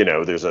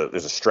 there's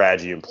a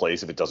strategy in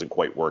place if it doesn't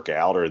quite work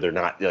out, or they're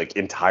not like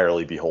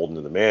entirely beholden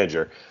to the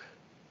manager.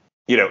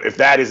 If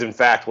that is in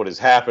fact what is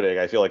happening,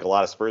 I feel like a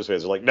lot of Spurs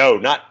fans are like, no,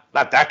 not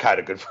that kind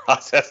of good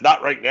process,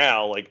 not right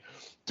now. Like,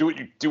 do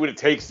what it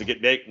takes to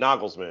get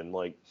Nagelsmann.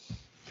 Like,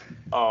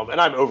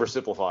 and I'm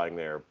oversimplifying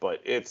there, but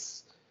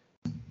it's.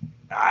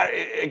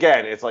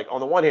 Again, it's like on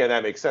the one hand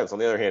that makes sense. On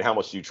the other hand, how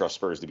much do you trust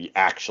Spurs to be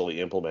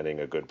actually implementing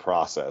a good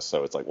process?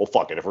 So it's like, well,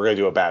 fuck it. If we're gonna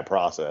do a bad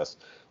process,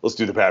 let's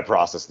do the bad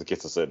process that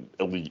gets us an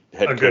elite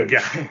head coach. Good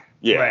guy.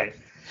 Yeah. Right.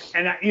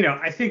 And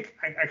I think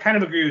I kind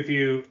of agree with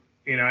you.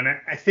 And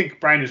I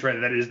think Brian is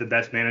right that is the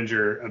best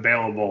manager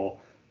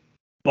available.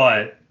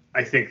 But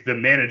I think the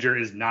manager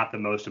is not the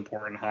most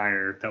important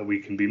hire that we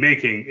can be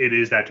making. It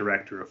is that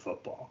director of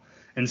football.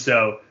 And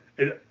so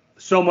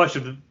so much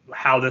of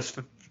how this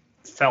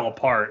fell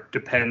apart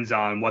depends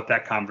on what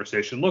that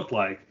conversation looked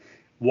like.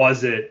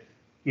 Was it,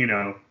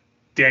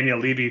 Daniel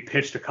Levy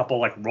pitched a couple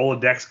like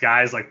Rolodex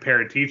guys like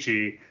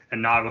Paratici,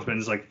 and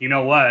Nagelsmann's like, you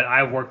know what?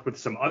 I've worked with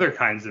some other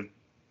kinds of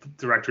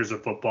directors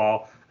of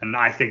football, and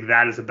I think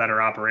that is a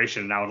better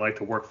operation, and I would like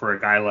to work for a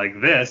guy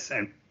like this.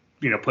 And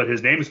put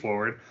his names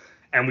forward.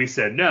 And we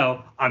said,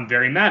 no, I'm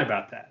very mad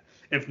about that.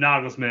 If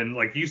Nagelsmann,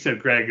 like you said,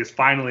 Greg, is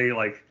finally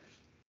like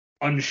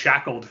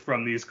unshackled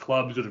from these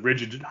clubs with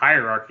rigid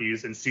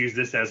hierarchies and sees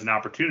this as an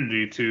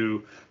opportunity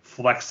to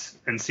flex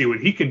and see what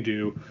he can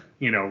do,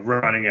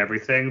 running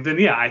everything, then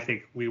yeah, I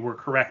think we were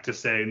correct to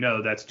say,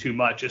 no, that's too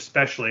much,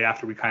 especially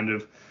after we kind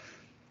of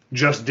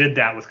just did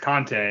that with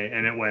Conte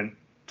and it went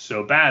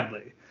so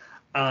badly.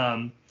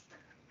 And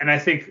I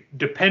think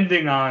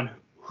depending on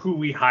who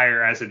we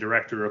hire as a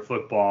director of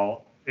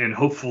football in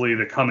hopefully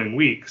the coming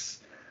weeks,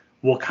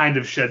 will kind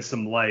of shed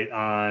some light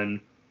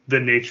on the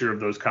nature of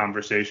those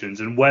conversations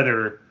and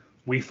whether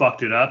we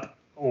fucked it up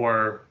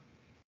or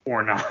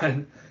not.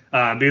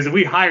 Because if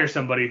we hire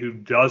somebody who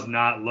does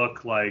not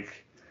look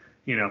like,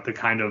 the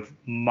kind of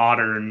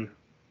modern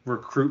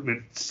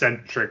recruitment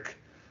centric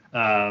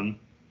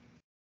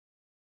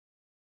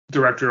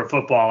director of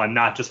football and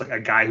not just like a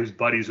guy who's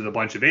buddies with a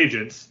bunch of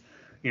agents,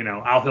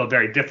 I'll feel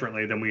very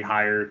differently than we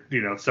hire,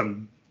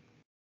 some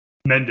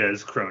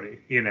Mendez crony,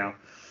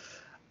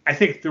 I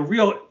think the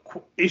real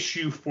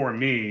issue for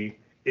me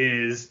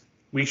is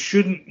we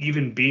shouldn't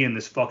even be in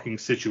this fucking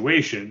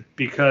situation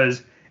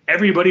because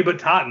everybody but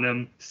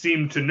Tottenham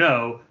seemed to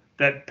know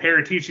that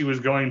Paratici was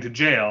going to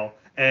jail,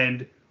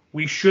 and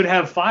we should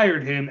have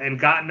fired him and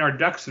gotten our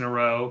ducks in a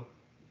row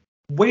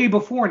way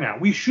before now.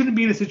 We shouldn't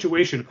be in a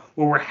situation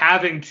where we're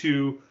having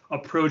to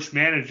approach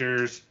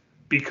managers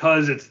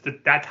because it's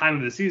that time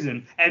of the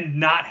season and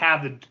not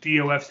have the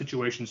DOF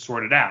situation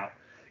sorted out.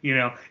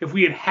 If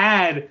we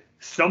had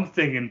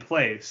something in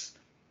place,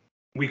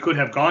 we could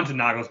have gone to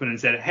Nagelsmann and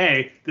said,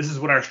 hey, this is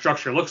what our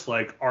structure looks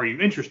like. Are you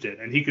interested?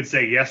 And he could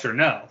say yes or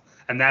no.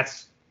 And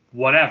that's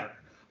whatever.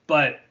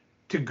 But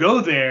to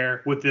go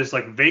there with this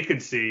like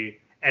vacancy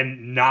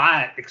and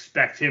not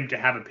expect him to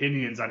have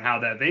opinions on how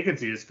that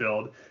vacancy is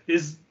filled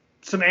is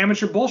some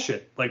amateur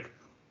bullshit. Like,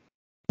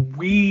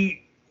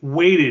 we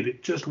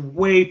waited just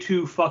way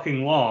too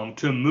fucking long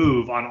to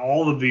move on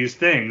all of these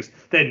things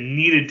that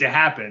needed to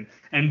happen,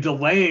 and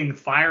delaying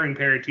firing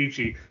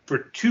Paratici for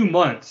 2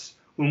 months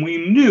when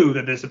we knew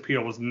that this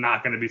appeal was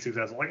not going to be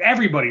successful. Like,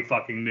 everybody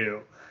fucking knew.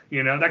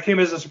 That came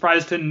as a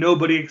surprise to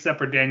nobody except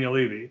for Daniel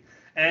Levy.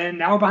 And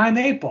now we're behind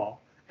the 8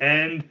 ball.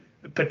 And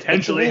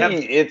potentially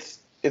it's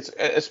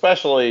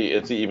especially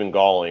it's even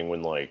galling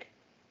when like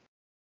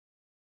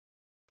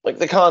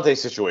the Conte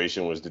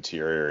situation was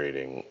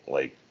deteriorating.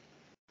 Like,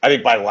 I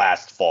think by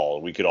last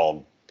fall we could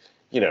all,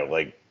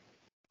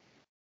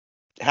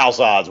 house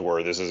odds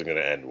were this isn't going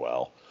to end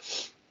well.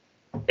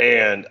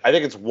 And I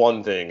think it's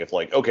one thing if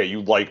like, okay,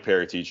 you like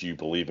Paratici, you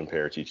believe in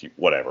Paratici,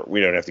 whatever.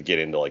 We don't have to get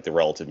into like the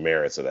relative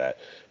merits of that.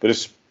 But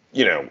it's,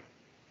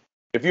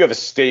 if you have a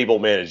stable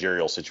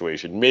managerial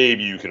situation,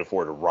 maybe you can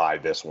afford to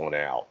ride this one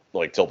out,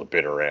 like till the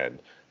bitter end.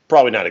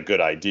 Probably not a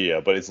good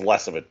idea, but it's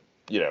less of a,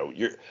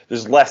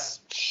 there's less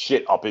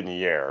shit up in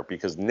the air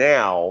because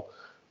now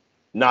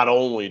not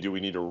only do we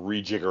need to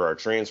rejigger our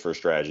transfer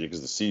strategy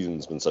because the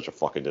season's been such a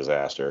fucking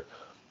disaster,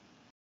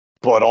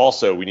 but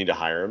also we need to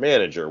hire a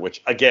manager,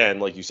 which again,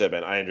 like you said,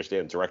 man, I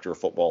understand director of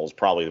football is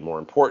probably the more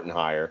important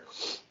hire,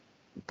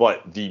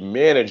 but the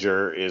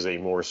manager is a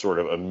more sort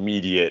of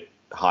immediate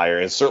hire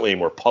and certainly a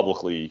more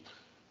publicly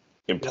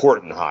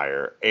important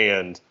hire.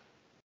 And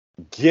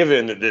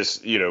given that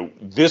this,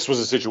 this was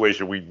a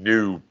situation we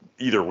knew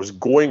either was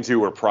going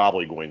to or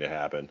probably going to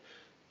happen,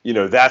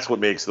 that's what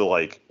makes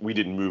we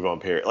didn't move on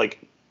Perry.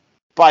 Like,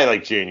 by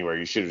January,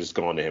 you should have just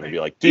gone to him and be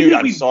like, dude,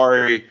 I'm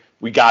sorry.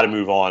 We got to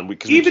move on.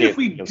 Even if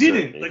we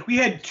didn't, we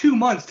had 2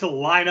 months to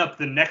line up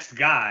the next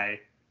guy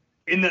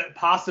in the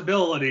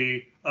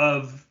possibility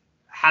of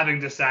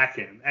having to sack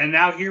him. And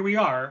now here we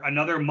are,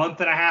 another month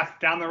and a half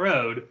down the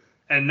road,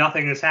 and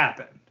nothing has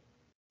happened.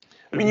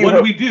 I mean, what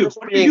do we do?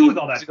 What do we do with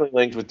all that?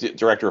 Linked with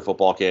director of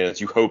football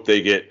candidates, you hope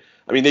they get.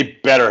 I mean, they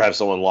better have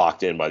someone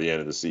locked in by the end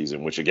of the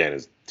season, which again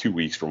is 2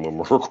 weeks from when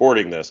we're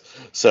recording this.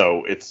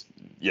 So it's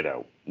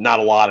not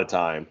a lot of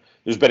time.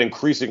 There's been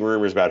increasing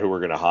rumors about who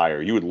we're going to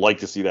hire. You would like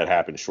to see that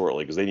happen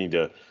shortly because they need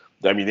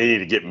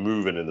to get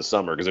moving in the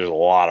summer because there's a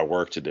lot of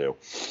work to do.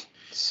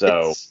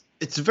 So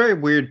it's very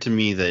weird to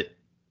me that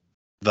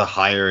the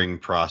hiring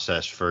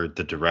process for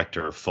the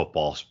director of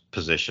football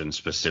position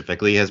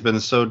specifically has been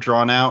so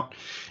drawn out.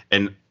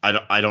 And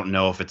I don't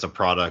know if it's a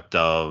product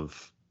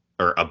of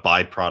or a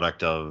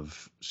byproduct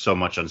of so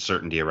much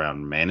uncertainty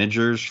around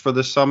managers for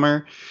the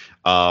summer.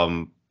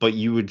 But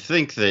you would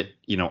think that,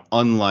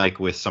 unlike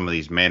with some of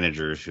these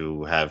managers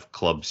who have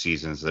club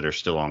seasons that are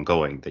still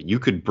ongoing, that you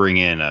could bring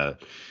in a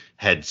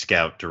head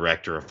scout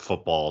director of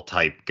football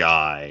type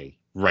guy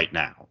right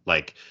now.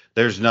 Like,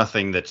 there's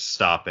nothing that's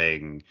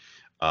stopping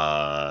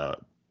any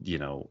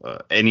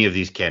of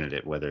these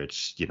candidates, whether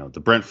it's, the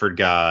Brentford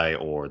guy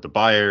or the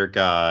Bayer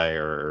guy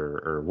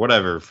or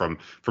whatever, from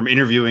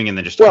interviewing and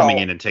then just coming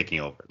in and taking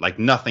over. Like,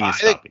 nothing is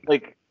stopping.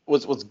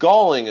 What's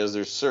galling is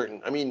there's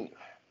certain,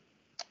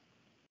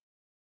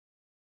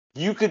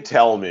 you could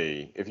tell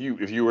me if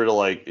you were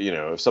to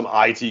if some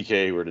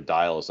ITK were to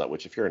dial us up,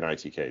 which if you're an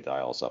ITK,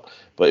 dial us up.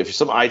 But if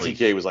some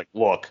ITK was like,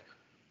 look,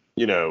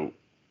 the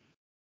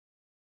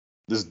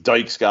this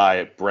Dykes guy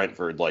at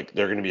Brentford, like,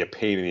 they're going to be a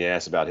pain in the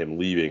ass about him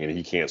leaving and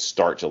he can't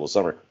start till the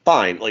summer.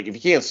 Fine. Like, if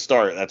he can't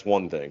start, that's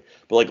one thing.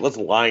 But, like, let's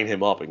line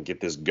him up and get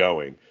this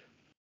going.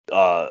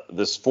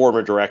 This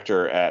former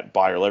director at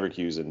Bayer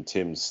Leverkusen,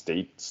 Tim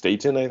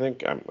Staten, I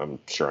think. I'm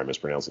sure I'm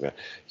mispronouncing that.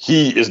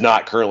 He is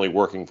not currently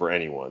working for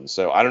anyone.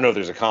 So I don't know if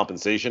there's a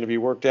compensation to be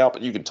worked out,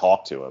 but you can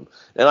talk to him.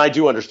 And I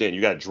do understand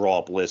you got to draw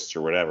up lists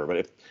or whatever.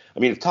 But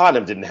if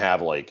Tottenham didn't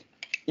have, like,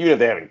 even if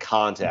they haven't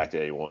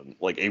contacted anyone,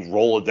 like a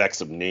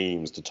Rolodex of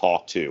names to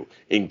talk to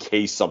in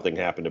case something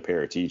happened to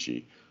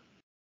Paratici.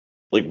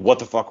 Like, what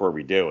the fuck were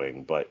we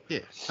doing? But yeah,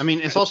 I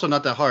mean, it's also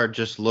not that hard.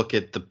 Just look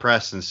at the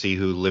press and see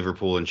who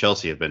Liverpool and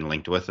Chelsea have been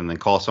linked with, and then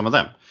call some of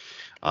them.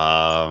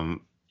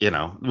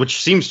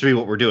 Which seems to be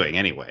what we're doing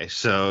anyway.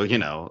 So,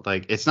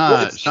 like, it's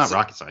not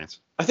rocket science.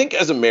 I think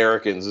as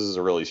Americans, this is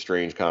a really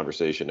strange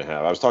conversation to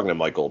have. I was talking to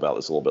Michael about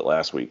this a little bit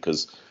last week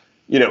because,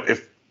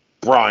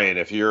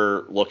 if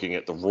you're looking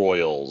at the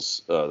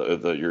Royals,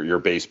 your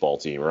baseball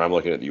team, or I'm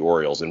looking at the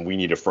Orioles, and we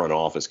need a front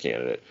office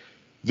candidate,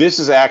 this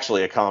is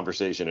actually a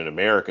conversation in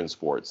American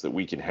sports that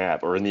we can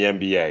have, or in the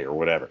NBA or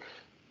whatever.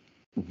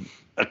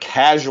 A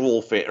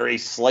casual fan or a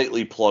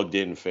slightly plugged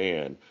in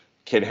fan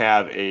can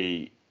have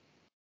a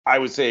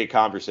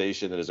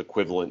conversation that is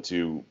equivalent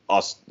to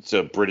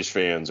British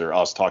fans or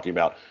us talking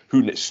about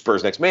who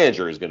Spurs' next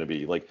manager is going to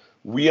be. Like,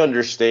 we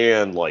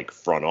understand, like,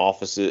 front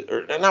offices,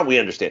 or not we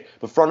understand,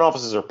 but front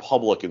offices are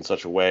public in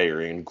such a way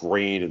or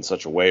ingrained in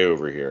such a way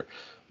over here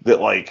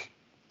that, like,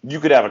 you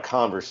could have a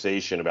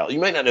conversation about, you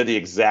might not know the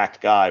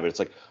exact guy, but it's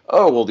like,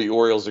 oh, well, the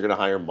Orioles are going to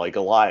hire Mike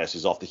Elias,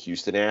 who's off the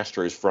Houston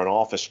Astros front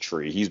office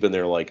tree. He's been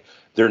there, like,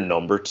 their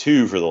number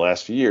 2 for the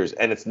last few years.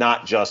 And it's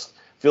not just,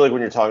 I feel like when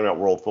you're talking about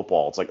world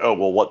football, it's like, oh,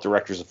 well, what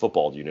directors of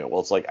football do you know? Well,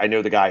 it's like, I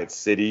know the guy at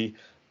City.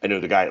 I know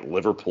the guy at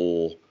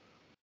Liverpool.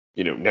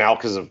 Now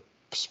because of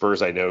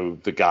Spurs, I know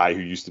the guy who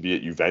used to be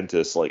at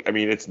Juventus. Like, I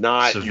mean, it's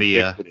not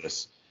Sevilla.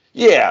 Ubiquitous.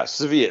 Yeah,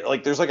 Sevilla.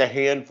 Like, there's like a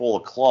handful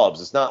of clubs.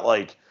 It's not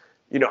like,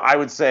 I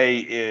would say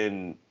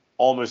in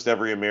almost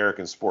every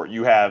American sport,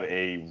 you have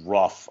a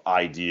rough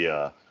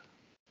idea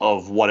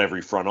of what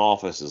every front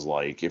office is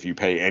like. If you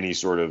pay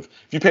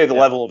the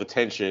level of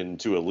attention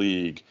to a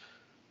league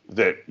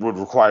that would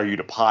require you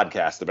to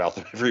podcast about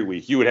them every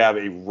week, you would have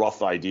a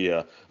rough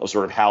idea of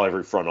sort of how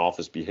every front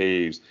office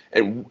behaves.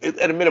 And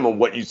at a minimum,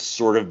 what you'd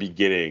sort of be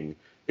getting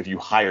if you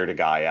hired a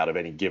guy out of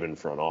any given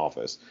front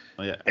office.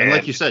 Oh, yeah. And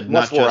like you said,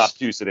 much more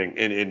obtuse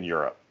in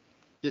Europe.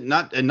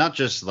 Not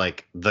just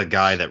like the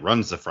guy that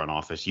runs the front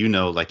office,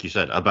 like you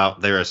said,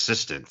 about their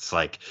assistants,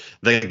 like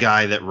the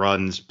guy that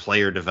runs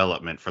player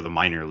development for the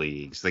minor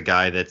leagues, the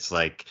guy that's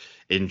like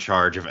in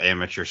charge of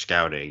amateur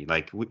scouting,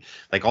 like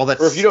all that.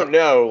 Or if you don't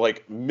know,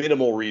 like,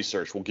 minimal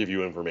research will give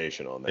you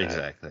information on that.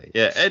 Exactly.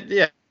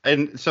 Yeah.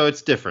 And so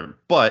it's different.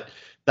 But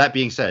that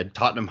being said,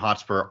 Tottenham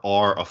Hotspur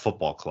are a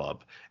football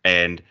club,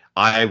 and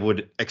I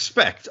would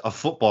expect a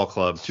football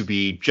club to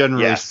be,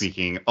 generally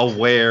speaking,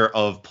 aware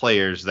of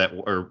players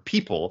or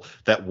people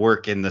that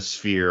work in the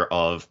sphere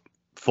of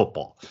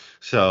football.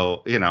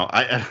 So,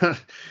 I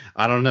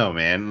don't know,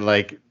 man.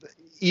 Like,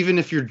 even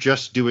if you're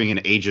just doing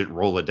an agent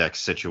Rolodex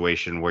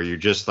situation where you're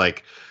just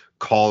like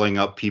calling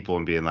up people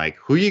and being like,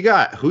 who you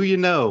got, who you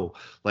know,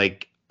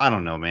 like, I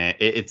don't know, man.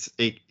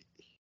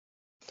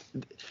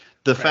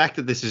 The fact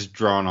that this is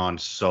drawn on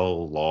so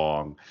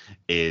long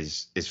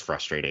is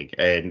frustrating,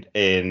 and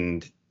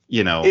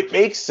it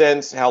makes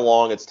sense how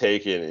long it's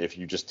taken if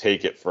you just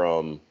take it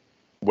from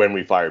when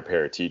we fired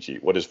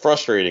Paratici. What is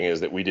frustrating is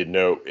that we did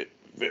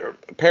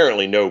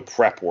apparently no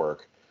prep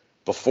work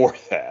before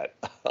that.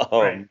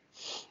 Right.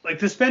 Like,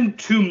 to spend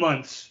 2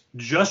 months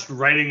just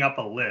writing up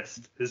a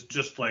list is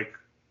just like,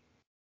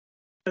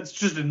 that's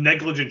just a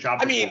negligent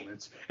job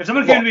performance. If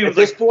someone came to me and was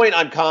at this point,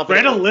 I'm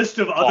confident. Write a list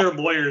of other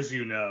lawyers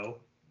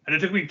and it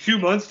took me 2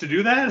 months to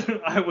do that,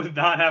 I would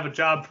not have a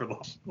job for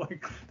long.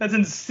 Like, that's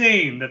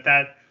insane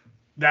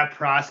that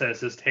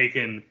process has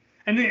taken.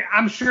 And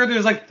I'm sure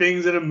there's, like,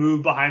 things that have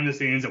moved behind the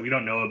scenes that we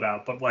don't know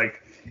about, but,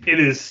 like, it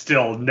is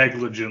still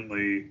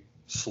negligently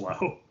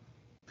slow.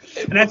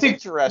 And I think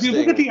if you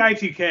look at the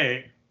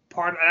ITK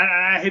part, and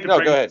I hate to go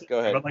ahead.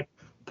 But, like,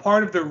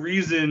 part of the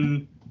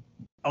reason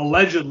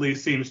allegedly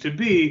seems to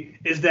be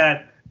is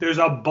that there's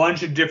a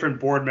bunch of different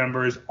board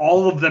members.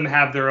 All of them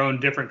have their own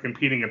different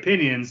competing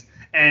opinions,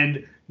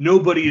 and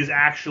nobody is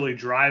actually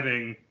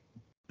driving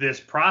this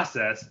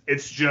process.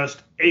 It's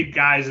just 8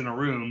 guys in a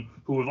room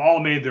who have all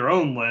made their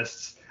own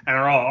lists and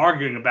are all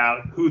arguing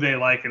about who they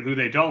like and who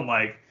they don't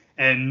like.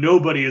 And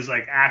nobody is,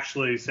 like,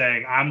 actually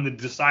saying, I'm the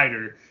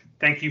decider.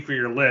 Thank you for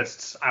your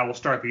lists. I will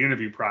start the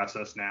interview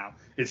process now.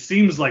 It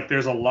seems like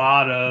there's a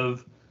lot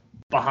of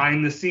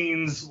behind the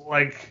scenes,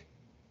 like,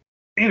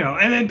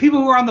 and then people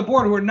who are on the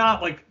board who are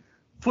not, like,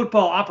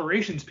 football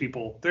operations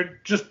people. They're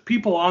just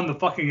people on the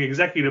fucking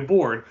executive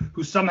board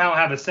who somehow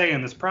have a say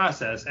in this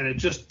process. And it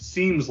just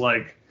seems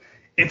like,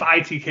 if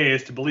ITK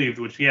is to believe,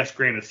 which, yes,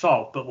 grain of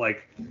salt, but,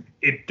 like,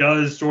 it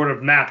does sort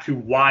of map to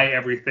why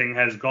everything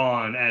has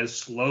gone as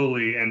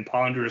slowly and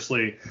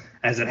ponderously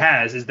as it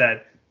has, is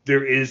that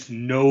there is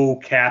no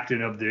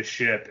captain of this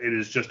ship. It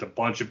is just a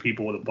bunch of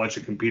people with a bunch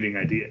of competing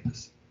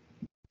ideas.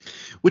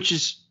 Which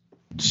is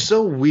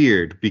so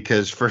weird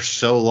because for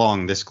so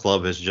long this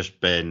club has just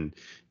been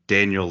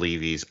Daniel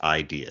Levy's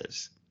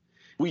ideas.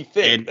 We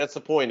think that's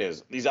the point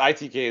is these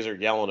ITKs are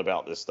yelling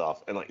about this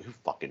stuff and like who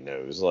fucking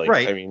knows? Like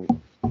right. I mean,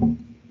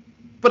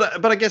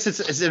 but I guess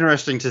it's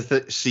interesting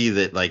to see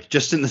that like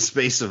just in the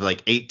space of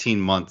like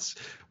 18 months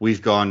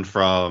we've gone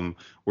from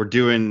we're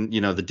doing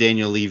the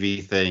Daniel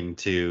Levy thing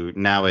to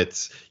now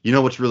it's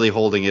what's really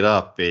holding it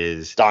up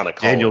is Donna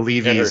Cullen, Daniel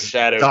Levy's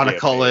Donna campaign.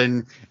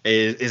 Cullen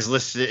is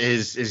listed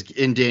is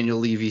in Daniel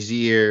Levy's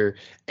ear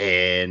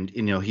and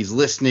he's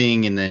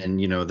listening and then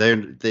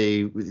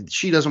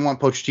she doesn't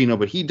want Pochettino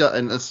but he does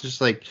and it's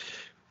just like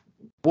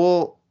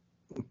well.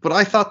 But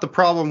I thought the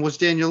problem was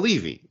Daniel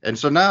Levy. And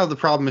so now the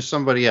problem is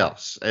somebody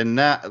else. And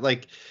that,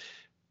 like,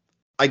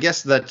 I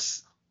guess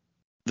that's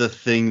the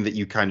thing that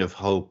you kind of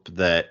hope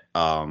that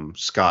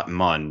Scott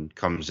Munn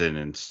comes in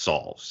and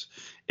solves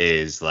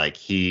is like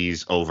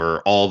he's over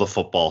all the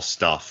football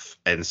stuff.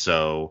 And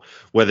so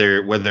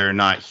whether or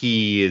not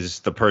he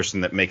is the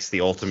person that makes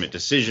the ultimate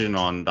decision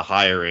on the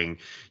hiring,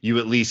 you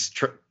at least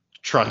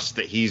trust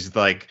that he's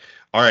like,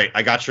 all right,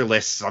 I got your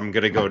lists. I'm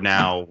going to go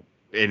now.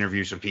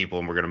 Interview some people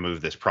and we're going to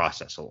move this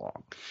process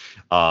along.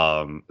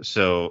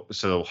 So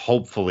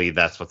hopefully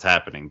that's what's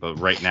happening. But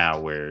right now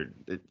where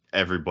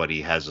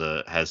everybody has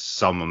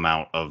some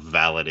amount of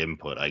valid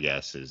input, I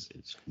guess is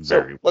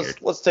very weird.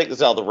 Let's take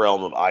this out of the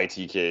realm of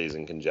ITKs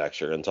and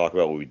conjecture and talk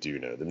about what we do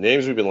know. The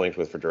names we've been linked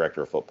with for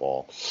director of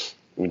football.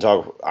 We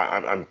talk.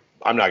 I'm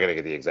not going to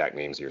get the exact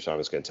names here, so I'm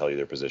just going to tell you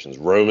their positions.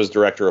 Roma's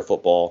director of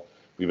football.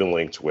 We've been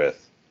linked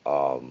with.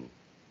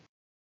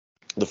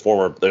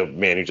 The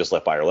man who just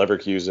left Bayer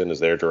Leverkusen is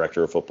their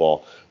director of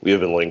football. We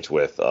have been linked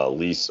with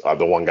Lee,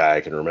 the one guy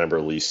I can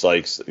remember, Lee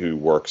Sykes, who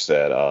works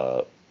at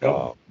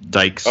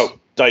Dykes. Oh,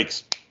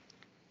 Dykes.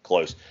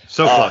 Close.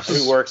 So close.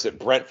 Who works at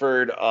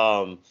Brentford.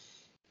 I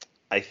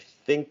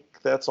think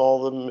that's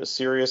all the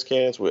serious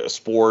candidates. With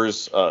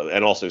Spurs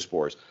and also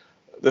Spurs.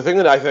 The thing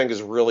that I think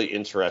is really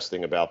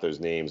interesting about those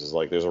names is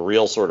like there's a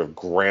real sort of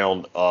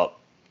ground up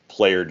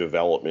player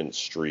development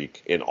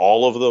streak in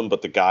all of them,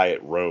 but the guy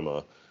at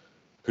Roma,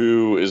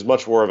 who is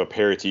much more of a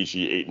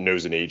Paratici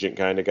knows an agent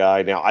kind of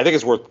guy. Now, I think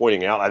it's worth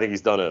pointing out, I think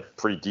he's done a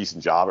pretty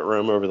decent job at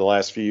Roma over the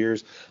last few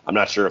years. I'm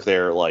not sure if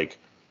their, like,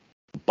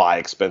 buy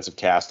expensive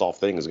cast-off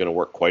thing is going to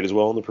work quite as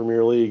well in the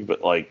Premier League,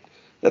 but, like,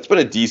 that's been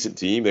a decent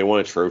team. They won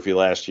a trophy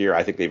last year.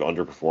 I think they've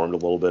underperformed a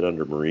little bit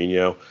under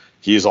Mourinho.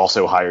 He has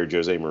also hired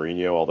Jose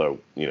Mourinho, although,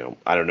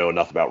 I don't know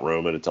enough about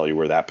Roma to tell you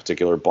where that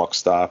particular buck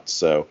stopped.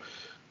 So,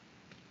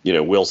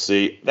 we'll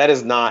see. That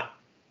is not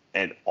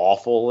an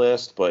awful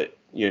list, but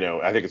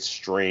I think it's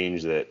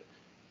strange that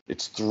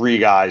it's three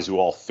guys who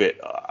all fit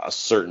a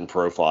certain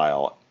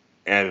profile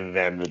and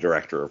then the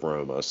director of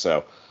Roma.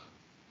 So,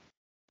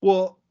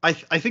 well, I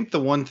think the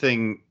one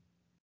thing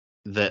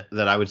that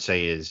I would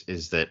say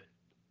is that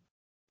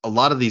a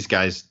lot of these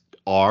guys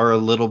are a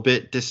little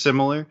bit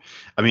dissimilar.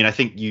 I mean, I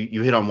think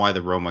you hit on why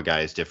the Roma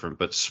guy is different,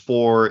 but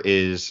Spore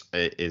is,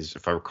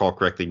 if I recall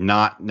correctly,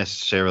 not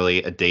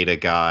necessarily a data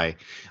guy.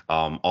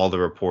 All the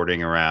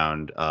reporting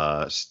around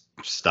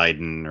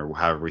Steiden, or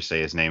however we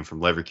say his name, from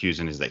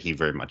Leverkusen is that he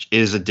very much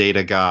is a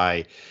data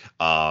guy.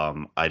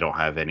 I don't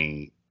have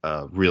any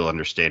real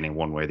understanding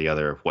one way or the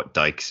other of what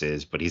Dykes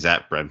is, but he's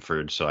at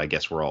Brentford, so I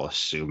guess we're all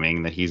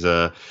assuming that he's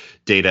a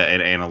data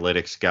and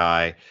analytics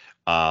guy.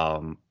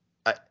 I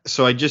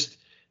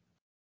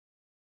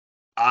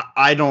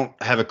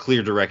don't have a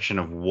clear direction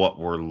of what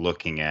we're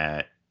looking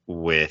at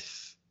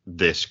with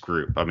this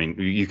group. I mean,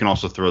 you can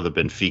also throw the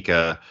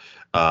Benfica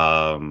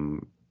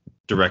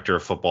director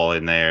of football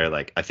in there.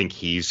 Like, I think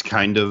he's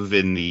kind of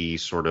in the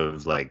sort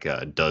of like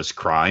does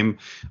crime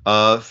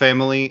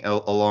family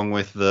along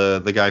with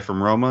the guy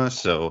from Roma.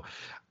 So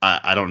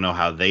I don't know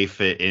how they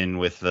fit in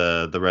with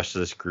the rest of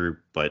this group,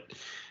 but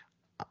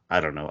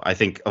I don't know. I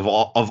think of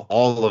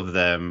all of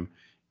them,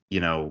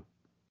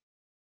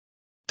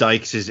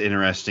 Dykes is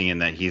interesting in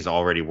that he's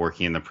already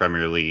working in the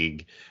Premier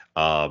League.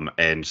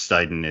 And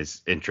Steiden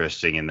is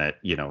interesting in that,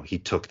 he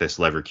took this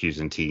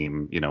Leverkusen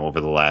team,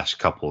 over the last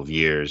couple of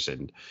years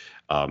and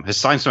has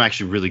signed some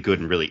actually really good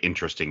and really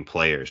interesting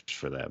players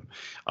for them.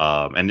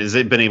 And has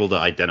been able to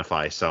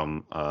identify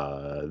some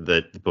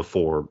that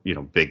before,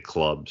 big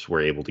clubs were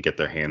able to get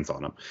their hands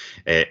on them.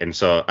 And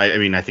so, I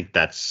mean, I think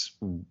that's,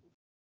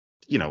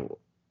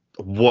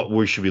 what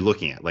we should be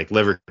looking at. Like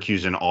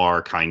Leverkusen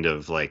are kind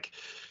of like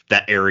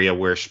that area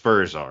where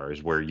Spurs are,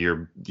 is where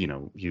you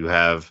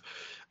have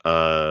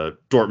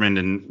Dortmund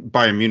and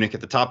Bayern Munich at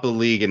the top of the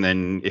league, and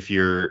then if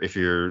you're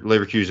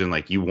Leverkusen,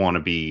 like you want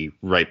to be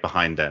right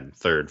behind them,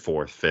 third,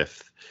 fourth,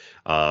 fifth,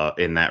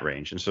 in that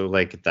range. And so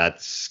like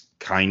that's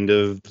kind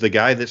of the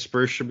guy that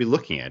Spurs should be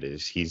looking at,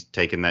 is he's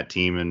taken that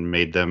team and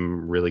made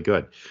them really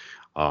good.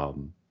 I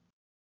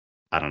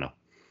don't know.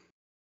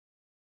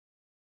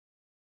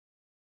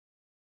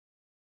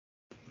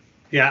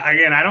 Yeah,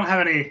 again, I don't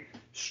have any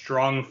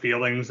strong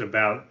feelings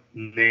about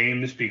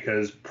names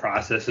because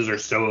processes are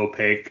so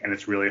opaque and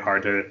it's really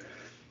hard to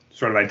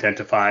sort of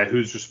identify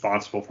who's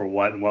responsible for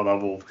what and what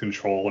level of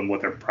control and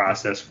what their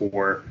process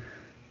for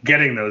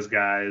getting those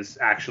guys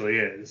actually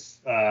is.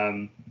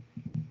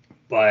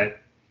 But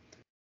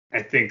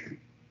I think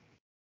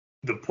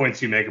the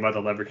points you make about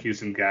the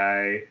Leverkusen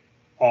guy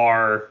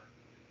are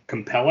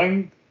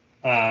compelling,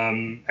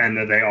 and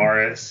that they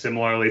are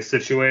similarly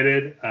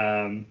situated.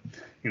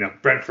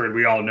 Brentford,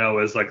 we all know,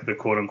 is like the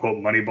quote unquote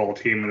Moneyball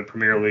team in the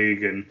Premier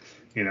League, and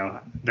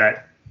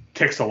that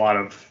ticks a lot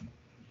of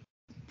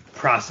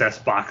process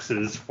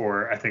boxes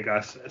for, I think,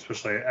 us,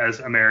 especially as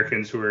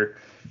Americans who are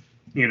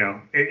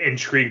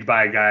intrigued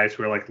by guys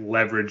who are like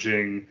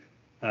leveraging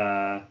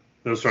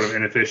those sort of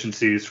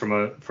inefficiencies from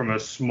a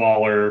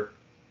smaller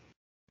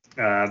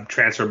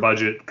transfer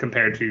budget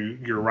compared to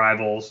your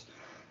rivals.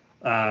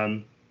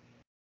 I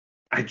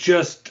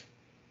just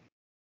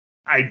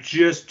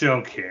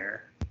don't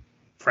care,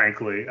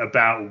 frankly,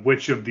 about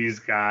which of these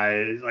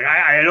guys. Like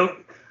I don't.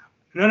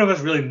 None of us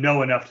really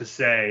know enough to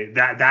say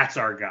that that's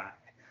our guy.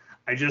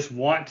 I just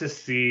want to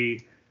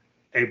see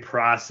a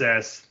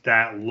process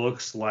that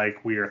looks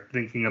like we are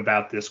thinking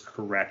about this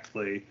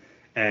correctly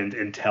and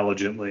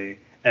intelligently,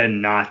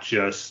 and not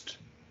just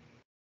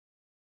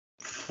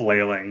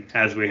flailing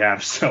as we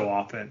have so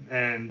often.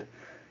 And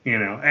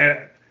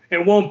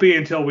it won't be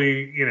until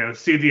we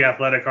see the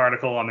Athletic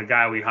article on the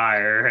guy we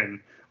hire and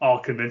all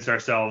convince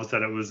ourselves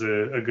that it was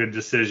a good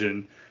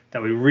decision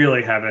that we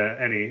really have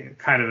any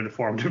kind of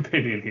informed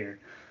opinion here.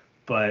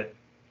 But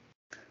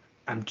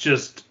it's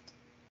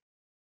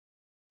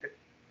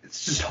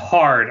just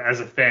hard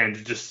as a fan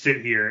to just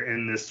sit here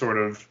in this sort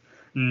of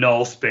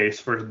null space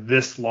for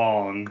this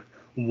long,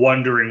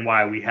 wondering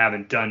why we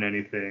haven't done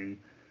anything,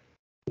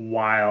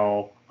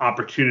 while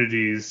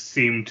opportunities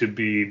seem to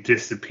be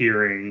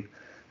disappearing,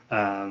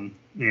 and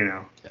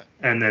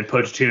then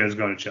Pochettino's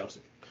going to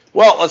Chelsea.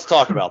 Well, let's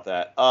talk about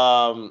that,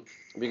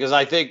 because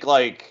I think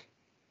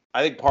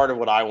part of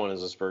what I want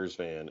as a Spurs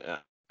fan,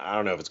 I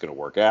don't know if it's going to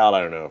work out.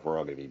 I don't know if we're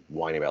all going to be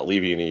whining about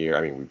leaving in a year.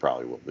 I mean, we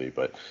probably will be,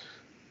 but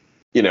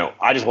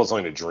I just want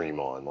something to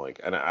dream on.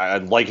 And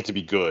I'd like it to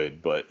be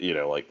good, but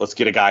let's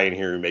get a guy in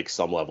here who makes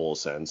some level of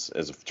sense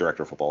as a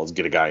director of football. Let's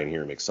get a guy in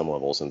here who makes some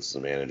level of sense as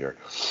a manager.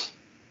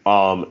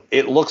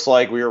 It looks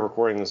like we are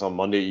recording this on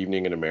Monday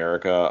evening in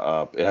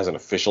America. It hasn't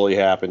officially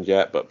happened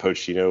yet, but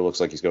Pochettino looks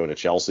like he's going to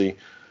Chelsea.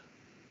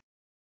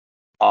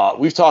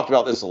 We've talked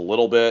about this a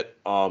little bit.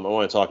 I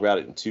want to talk about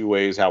it in two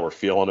ways: how we're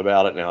feeling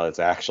about it now that it's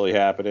actually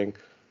happening,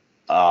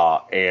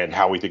 and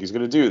how we think he's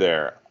going to do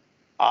there.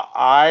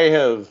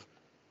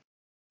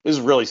 This has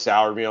really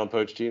soured me on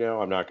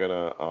Pochettino. I'm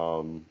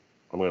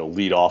going to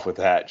lead off with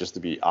that just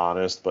to be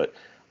honest, but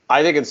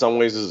I think in some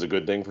ways this is a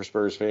good thing for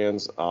Spurs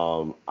fans.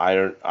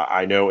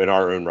 I know in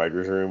our own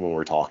writers' room when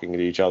we're talking to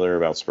each other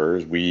about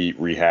Spurs, we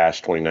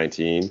rehash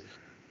 2019.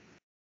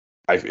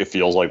 It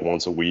feels like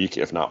once a week,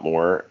 if not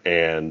more,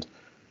 and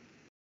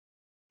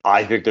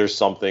I think there's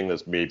something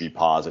that's maybe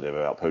positive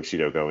about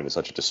Pochettino going to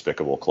such a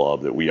despicable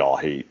club that we all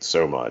hate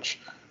so much.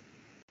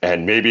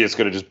 And maybe it's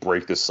going to just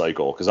break this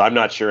cycle, because I'm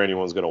not sure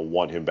anyone's going to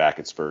want him back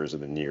at Spurs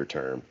in the near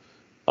term,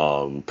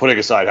 putting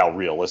aside how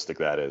realistic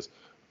that is,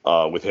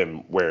 with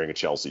him wearing a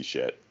Chelsea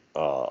shit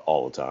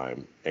all the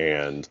time.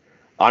 And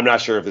I'm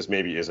not sure if this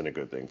maybe isn't a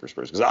good thing for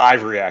Spurs, because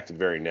I've reacted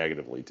very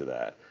negatively to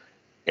that.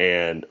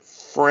 And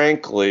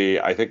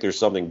frankly, I think there's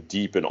something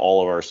deep in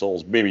all of our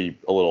souls, maybe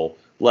a little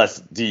less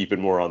deep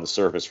and more on the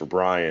surface for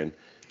Brian.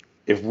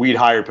 If we'd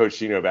hired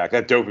Pochettino back,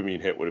 that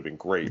dopamine hit would have been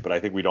great, but I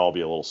think we'd all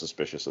be a little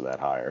suspicious of that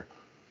hire.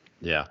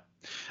 Yeah.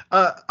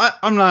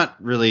 I'm not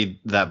really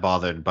that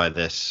bothered by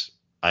this.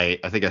 I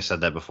think I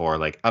said that before.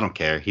 Like, I don't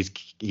care. He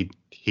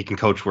can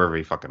coach wherever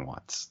he fucking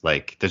wants.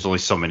 Like, there's only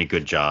so many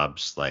good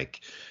jobs.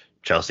 Like,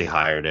 Chelsea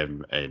hired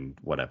him and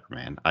whatever,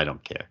 man. I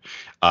don't care.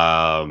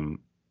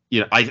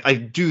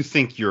 I do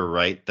think you're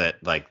right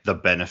that, like, the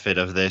benefit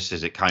of this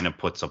is it kind of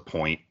puts a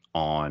point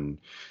on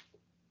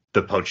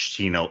the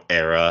Pochettino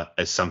era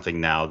as something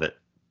now that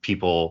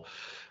people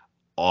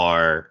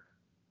are.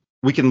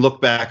 We can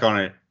look back on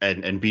it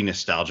and be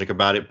nostalgic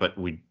about it, but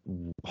we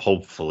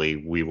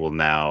will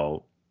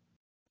now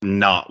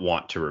not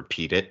want to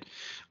repeat it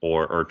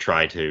or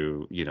try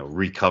to,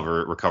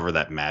 recover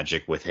that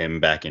magic with him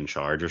back in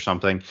charge or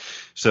something.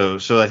 So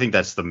I think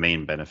that's the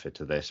main benefit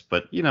to this.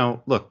 But,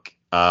 look,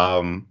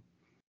 I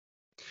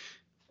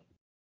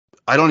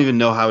don't even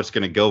know how it's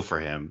going to go for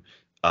him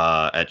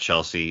at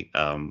Chelsea.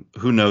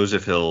 Who knows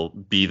if he'll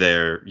be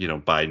there,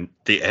 by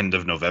the end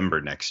of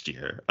November next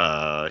year.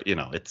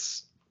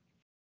 It's,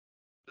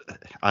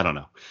 I don't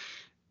know.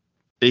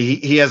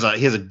 He has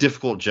a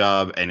difficult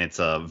job, and it's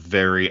a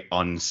very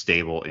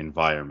unstable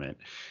environment.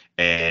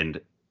 And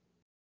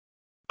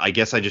I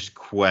guess I just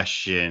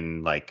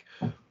question, like,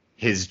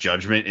 his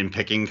judgment in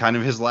picking kind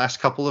of his last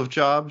couple of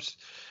jobs.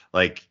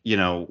 Like,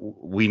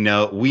 we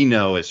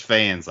know as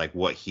fans, like,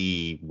 what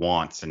he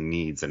wants and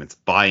needs, and it's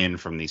buy-in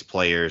from these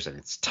players, and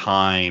it's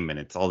time, and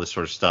it's all this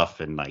sort of stuff.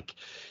 And, like,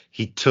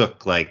 he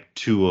took, like,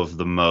 two of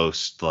the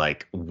most,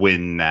 like,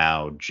 win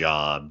now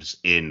jobs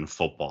in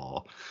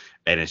football,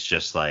 and it's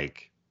just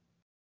like,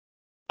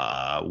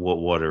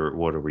 what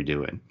are we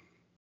doing?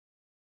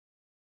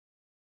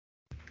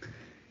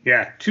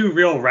 Yeah, two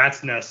real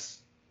rat's nest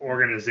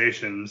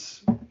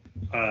organizations.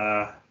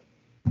 I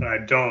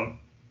don't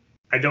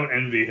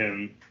envy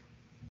him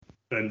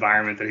the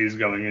environment that he's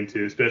going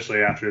into,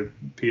 especially after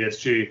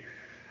PSG.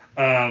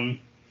 I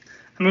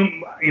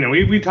mean,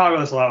 we talked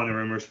about this a lot when the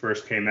rumors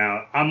first came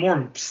out. I'm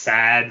more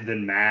sad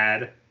than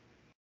mad.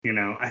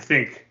 I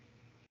think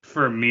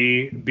for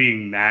me,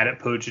 being mad at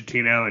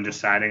Pochettino and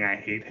deciding I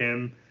hate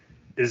him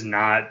is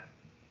not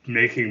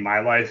making my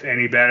life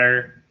any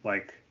better.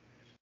 Like,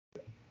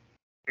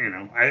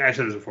 I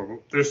said this before,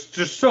 but there's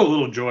just so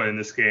little joy in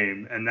this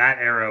game, and that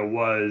era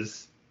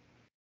was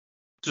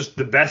just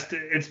the best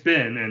it's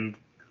been, and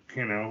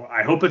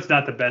I hope it's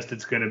not the best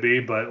it's going to be,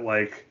 but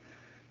like,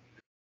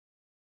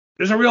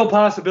 there's a real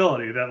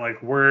possibility that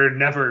like we're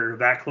never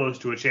that close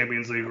to a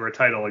Champions League or a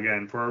title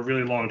again for a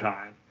really long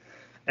time.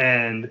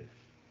 And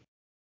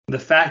the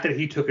fact that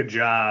he took a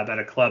job at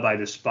a club I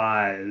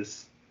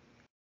despise,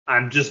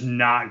 I'm just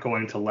not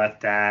going to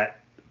let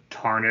that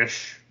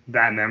tarnish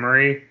that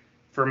memory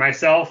for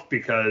myself,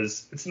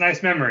 because it's a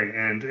nice memory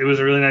and it was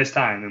a really nice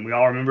time and we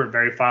all remember it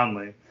very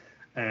fondly.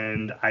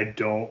 And I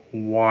don't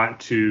want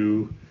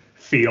to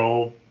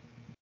feel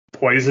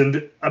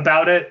poisoned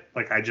about it.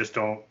 Like, I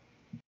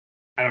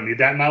don't need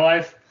that in my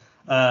life.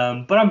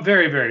 But I'm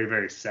very, very,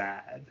 very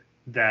sad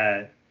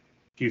that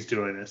he's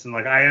doing this. And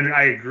like,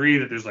 I agree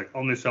that there's like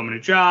only so many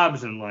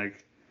jobs, and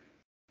like,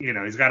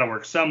 he's got to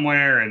work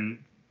somewhere,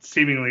 and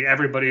seemingly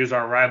everybody is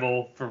our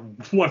rival for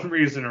one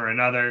reason or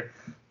another.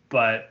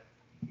 But,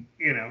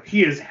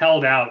 he has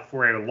held out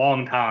for a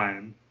long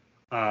time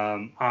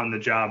on the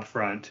job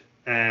front,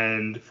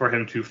 and for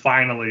him to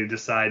finally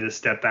decide to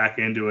step back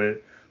into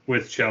it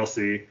with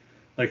Chelsea,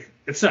 like,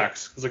 it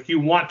sucks. Because like, you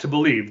want to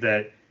believe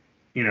that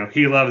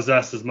he loves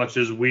us as much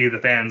as we, the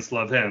fans,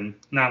 love him,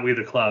 not we,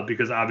 the club,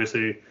 because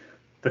obviously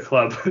the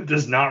club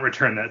does not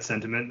return that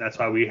sentiment. That's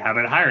why we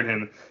haven't hired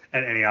him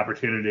at any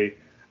opportunity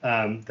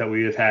that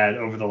we have had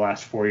over the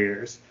last 4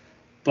 years.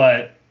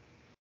 But,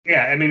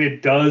 yeah, I mean,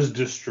 it does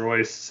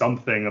destroy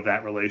something of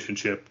that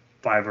relationship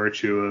by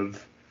virtue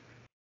of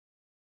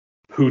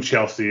who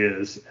Chelsea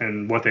is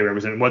and what they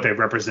represent, what they've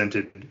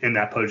represented in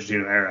that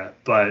Pochettino era.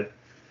 But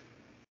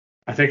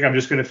I think I'm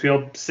just going to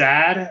feel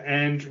sad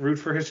and root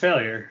for his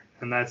failure.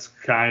 And that's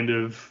kind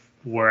of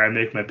where I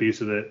make my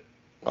peace with it.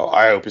 Oh,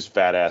 I hope his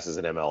fat ass is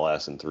in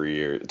MLS in 3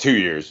 years, 2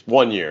 years,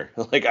 1 year.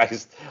 Like,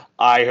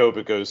 I hope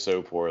it goes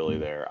so poorly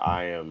there.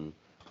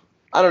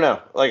 I don't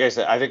know. Like I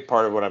said, I think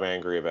part of what I'm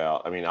angry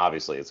about, I mean,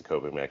 obviously it's a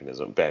coping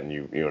mechanism. Ben,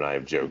 you and I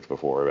have joked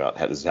before about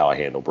this is how I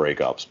handle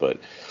breakups, but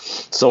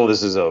some of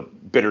this is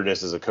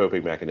bitterness is a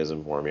coping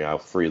mechanism for me. I'll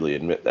freely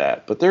admit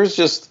that. But there's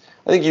just,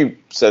 I think you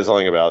said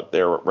something about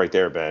right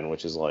there, Ben,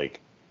 which is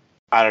like,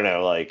 I don't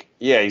know, like,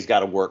 yeah, he's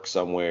got to work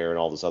somewhere and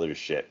all this other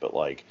shit, but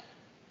like,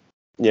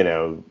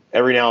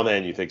 every now and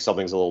then you think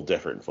something's a little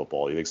different in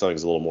football. You think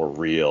something's a little more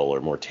real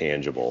or more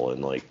tangible.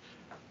 And like,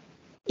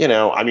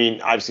 I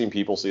mean, I've seen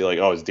people say like,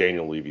 oh, it's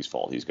Daniel Levy's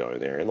fault he's going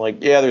there. And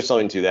like, yeah, there's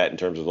something to that in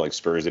terms of like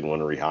Spurs didn't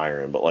want to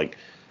rehire him. But like,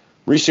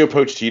 Mauricio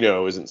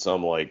Pochettino isn't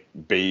some like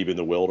babe in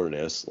the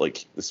wilderness.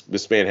 Like,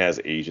 this man has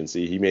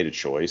agency. He made a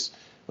choice.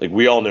 Like,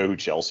 we all know who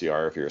Chelsea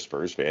are if you're a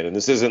Spurs fan. And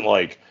this isn't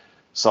like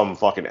some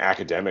fucking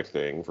academic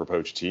thing for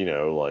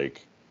Pochettino.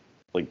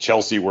 Like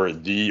Chelsea were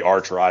the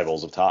arch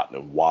rivals of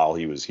Tottenham while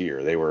he was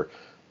here. They were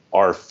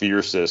our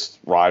fiercest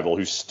rival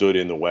who stood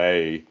in the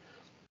way,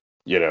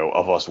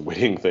 of us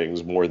winning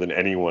things more than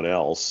anyone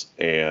else.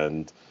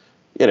 And,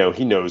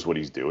 he knows what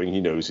he's doing.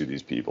 He knows who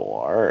these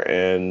people are.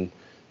 And,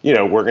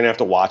 we're going to have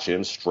to watch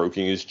him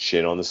stroking his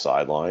chin on the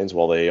sidelines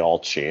while they all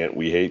chant,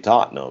 "We hate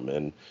Tottenham."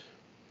 And,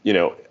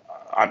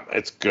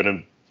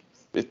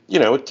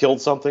 it killed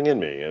something in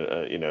me,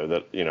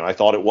 I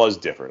thought it was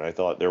different. I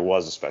thought there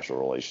was a special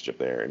relationship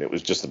there, and it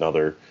was just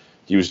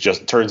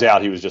turns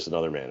out he was just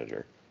another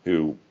manager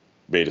who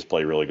made us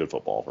play really good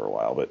football for a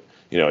while. But,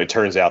 it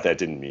turns out that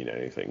didn't mean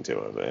anything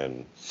to him,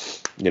 and,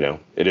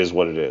 it is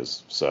what it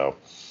is. So,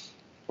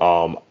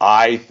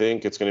 I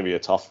think it's going to be a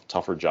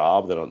tougher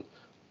job than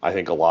I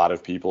think a lot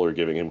of people are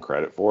giving him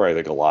credit for. I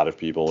think a lot of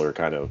people are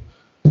kind of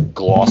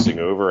glossing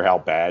over how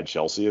bad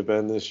Chelsea have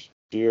been this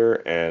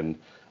year, and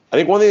I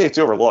think one thing that's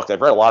overlooked,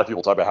 I've read a lot of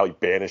people talk about how he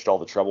banished all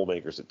the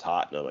troublemakers at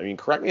Tottenham. I mean,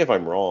 correct me if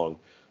I'm wrong.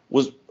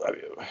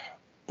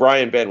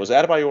 Brian, Ben, was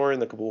Adebayor in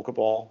the Kabul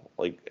Cabal?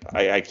 Like,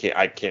 I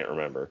can't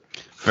remember.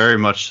 Very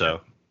much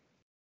so.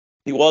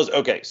 He was?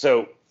 Okay,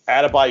 so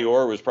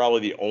Adebayor was probably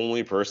the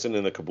only person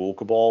in the Kabul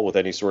Cabal with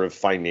any sort of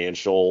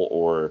financial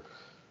or,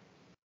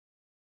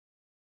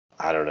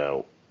 I don't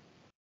know,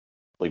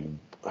 like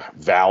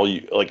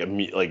value, like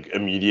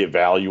immediate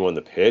value on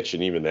the pitch.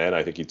 And even then,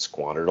 I think he'd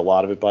squandered a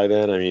lot of it by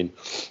then. I mean,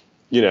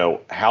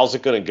 how's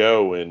it going to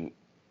go when,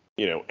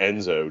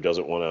 Enzo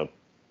doesn't want to,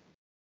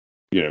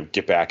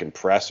 get back and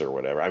press or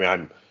whatever? I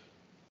mean,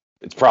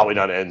 it's probably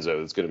not Enzo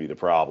that's going to be the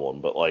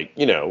problem, but like,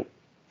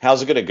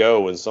 how's it going to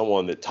go when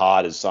someone that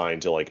Todd is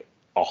signed to like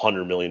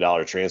 $100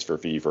 million transfer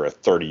fee for a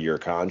 30-year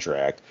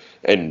contract,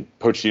 and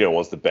Pochettino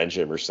wants to bench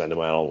him or send him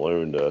out on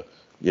loan to,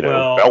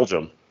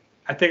 Belgium?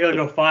 I think it'll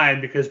go fine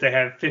because they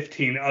have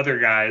 15 other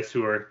guys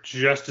who are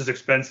just as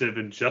expensive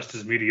and just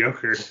as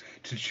mediocre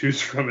to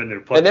choose from in their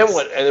place. And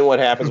then what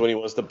happens when he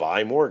wants to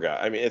buy more guys?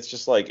 I mean, it's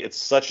just like it's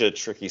such a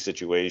tricky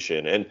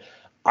situation. And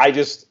I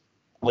just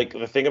like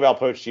the thing about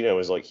Pochettino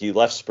is like he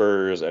left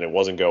Spurs and it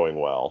wasn't going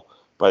well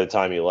by the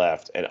time he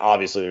left. And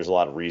obviously there's a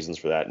lot of reasons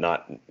for that,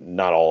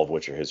 not all of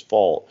which are his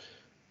fault.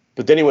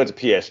 But then he went to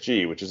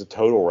PSG, which is a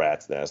total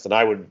rat's nest. And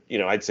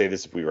I'd say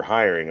this if we were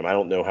hiring him. I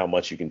don't know how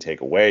much you can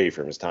take away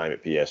from his time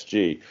at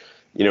PSG.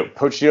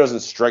 Pochettino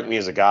doesn't strike me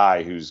as a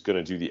guy who's going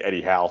to do the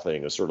Eddie Howe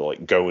thing of sort of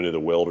like go into the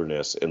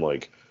wilderness and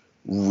like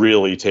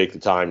really take the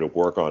time to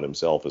work on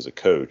himself as a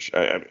coach.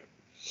 I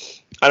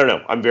don't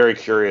know. I'm very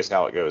curious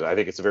how it goes. I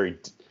think it's an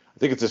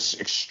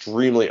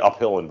extremely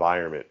uphill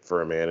environment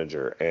for a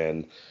manager,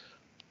 and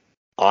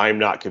I'm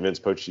not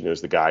convinced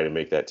Pochettino's the guy to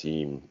make that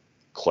team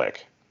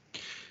click.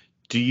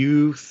 Do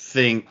you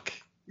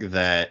think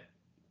that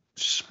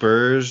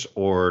Spurs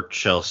or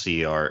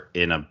Chelsea are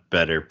in a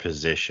better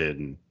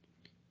position?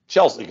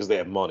 Chelsea, because they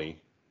have money.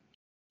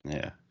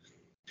 Yeah.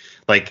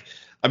 Like,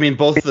 I mean,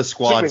 both the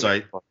squads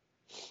are.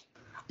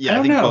 Yeah,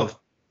 I think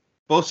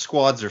both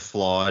squads are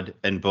flawed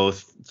and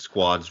both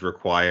squads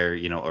require,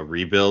 a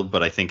rebuild.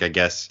 But I think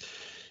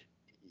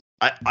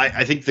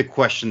I think the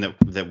question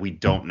that we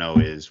don't know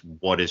is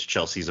what is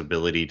Chelsea's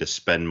ability to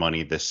spend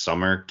money this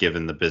summer,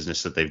 given the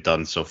business that they've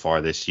done so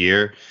far this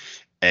year,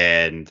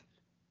 and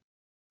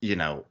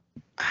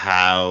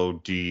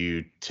how do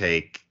you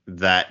take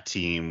that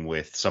team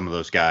with some of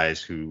those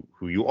guys who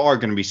you are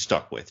going to be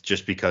stuck with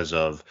just because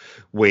of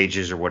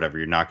wages or whatever?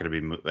 You're not going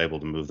to be able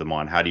to move them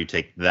on. How do you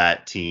take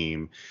that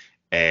team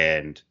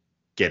and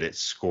get it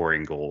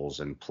scoring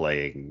goals and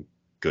playing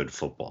good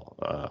football?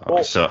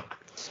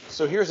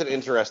 So here's an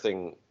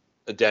interesting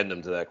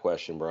addendum to that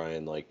question,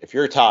 Brian. Like, if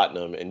you're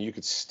Tottenham and you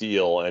could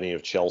steal any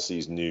of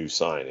Chelsea's new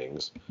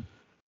signings,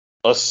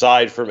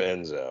 aside from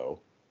Enzo,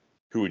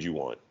 who would you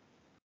want?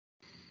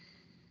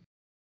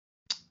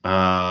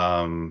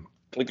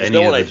 There's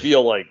no one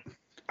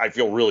I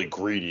feel really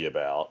greedy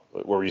about.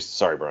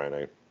 Sorry,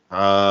 Brian.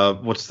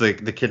 What's the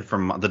kid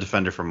from the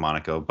defender from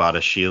Monaco,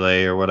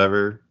 Badashile or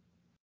whatever?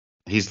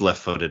 He's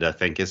left-footed, I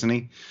think, isn't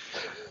he?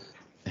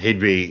 He'd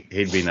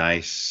be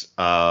nice.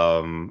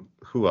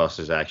 Who else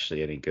is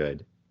actually any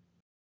good?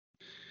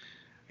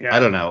 Yeah. I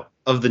don't know.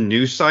 Of the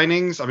new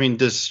signings, I mean,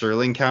 does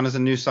Sterling count as a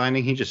new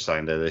signing? He just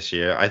signed there this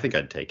year. I think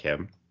I'd take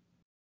him.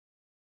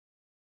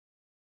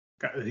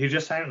 He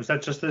just signed? Was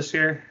that just this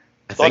year?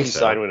 I thought he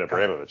signed when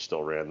Abramovich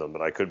still ran them,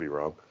 but I could be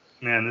wrong.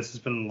 Man, this has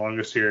been the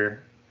longest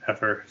year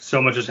ever.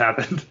 So much has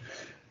happened.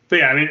 But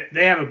yeah, I mean,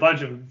 they have a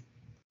bunch of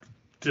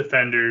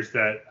defenders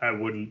that I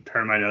wouldn't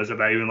turn my nose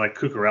about, even like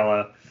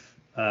Cucurella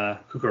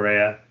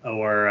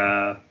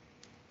or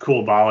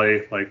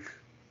Koulibaly, like,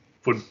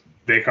 would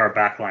make our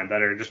backline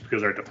better just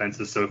because our defense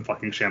is so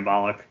fucking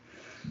shambolic.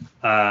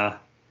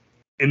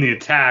 In the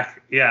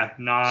attack, yeah,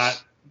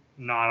 not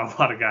a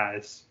lot of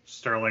guys.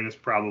 Sterling is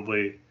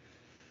probably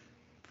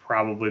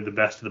the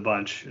best of the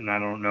bunch, and I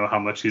don't know how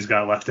much he's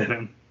got left in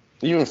him.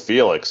 Even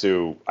Felix,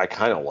 who I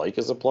kind of like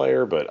as a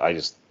player, but I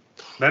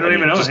don't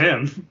even know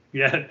him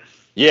yet.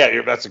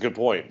 Yeah, that's a good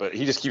point, but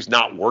he just keeps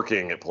not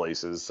working at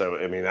places. So,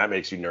 I mean, that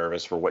makes you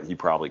nervous for what he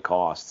probably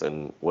costs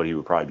and what he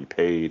would probably be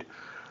paid.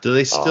 Do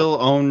they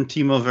still own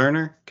Timo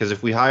Werner? Because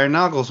if we hire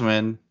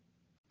Nagelsmann...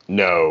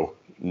 No.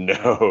 They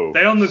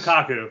own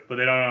Lukaku, but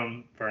they don't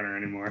own Werner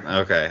anymore.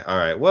 Okay, all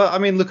right. Well, I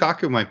mean,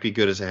 Lukaku might be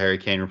good as a Harry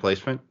Kane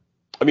replacement.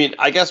 I mean,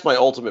 I guess my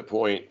ultimate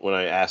point when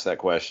I ask that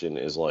question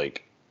is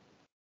like...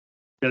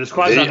 Yeah, the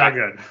squad's not that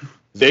good.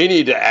 They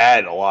need to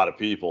add a lot of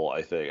people,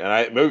 I think.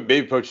 And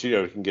maybe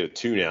Pochettino can get a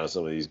tune out of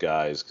some of these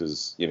guys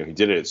because, he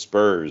did it at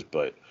Spurs,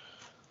 but,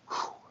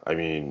 I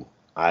mean,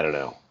 I don't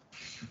know.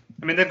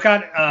 I mean, they've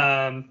got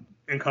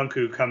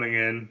Nkunku coming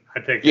in.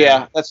 I think.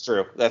 Yeah, that's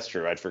true.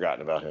 I'd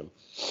forgotten about him.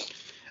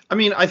 I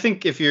mean, I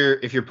think if you're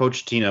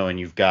Pochettino and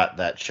you've got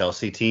that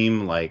Chelsea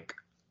team, like,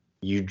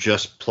 you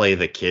just play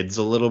the kids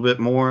a little bit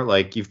more.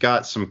 Like, you've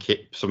got some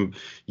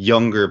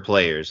younger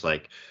players,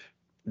 like,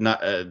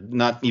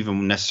 not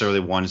even necessarily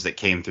ones that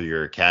came through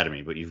your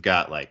academy, but you've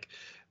got like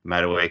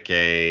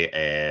Madueke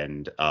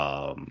and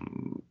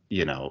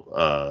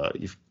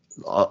you've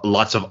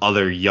lots of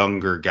other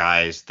younger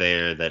guys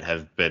there that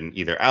have been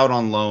either out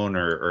on loan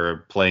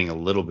or playing a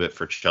little bit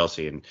for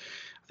Chelsea, and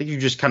I think you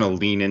just kind of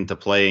lean into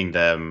playing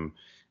them.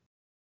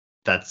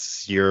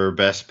 That's your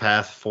best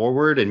path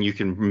forward, and you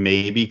can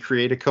maybe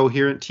create a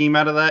coherent team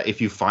out of that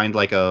if you find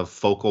like a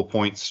focal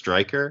point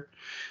striker.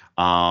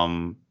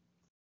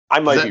 I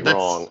might be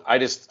wrong. I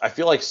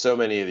feel like so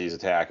many of these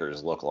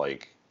attackers look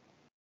like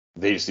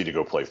they just need to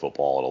go play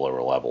football at a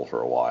lower level for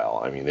a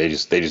while. I mean, they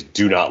just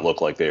do not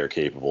look like they are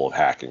capable of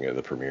hacking in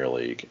the Premier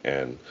League.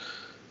 And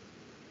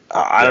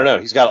I don't know.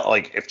 He's got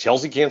like, if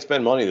Chelsea can't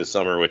spend money this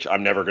summer, which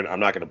I'm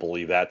not gonna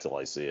believe that till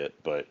I see it.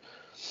 But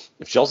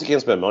if Chelsea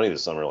can't spend money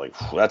this summer, like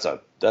that's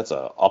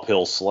a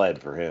uphill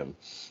sled for him.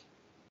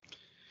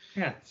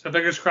 Yeah. So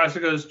fingers crossed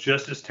it goes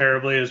just as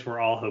terribly as we're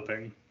all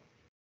hoping.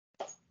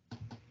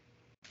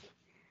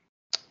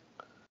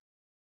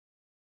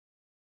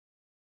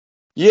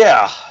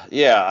 Yeah.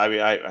 I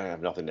mean, I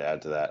have nothing to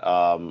add to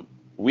that.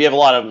 We have a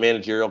lot of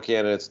managerial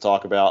candidates to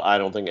talk about. I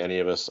don't think any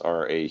of us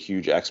are a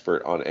huge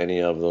expert on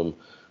any of them.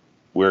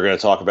 We're going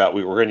to talk about,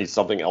 we're going to need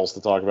something else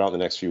to talk about in the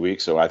next few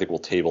weeks, so I think we'll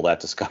table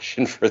that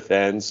discussion for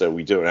then, so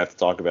we don't have to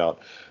talk about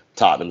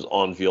Tottenham's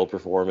on-field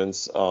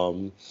performance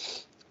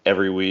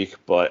every week.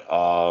 But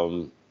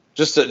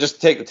just to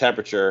take the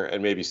temperature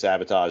and maybe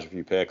sabotage a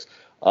few picks,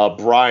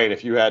 Brian,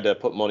 if you had to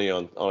put money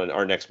on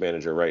our next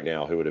manager right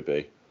now, who would it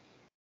be?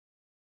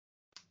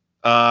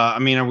 I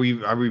mean, are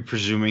we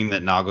presuming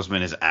that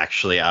Nagelsmann is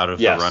actually out of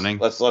the running?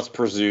 Let's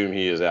presume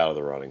he is out of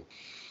the running.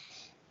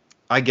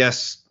 I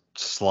guess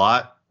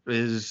Slot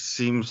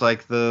seems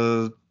like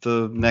the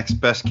next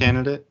best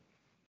candidate.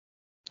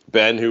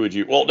 Ben, who would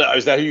you? Well, no,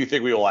 is that who you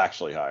think we will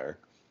actually hire?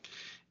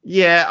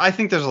 Yeah, I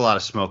think there's a lot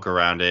of smoke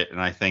around it, and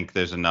I think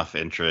there's enough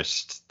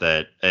interest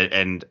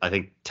and I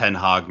think Ten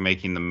Hag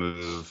making the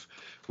move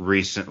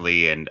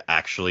recently and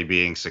actually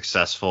being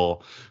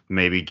successful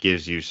maybe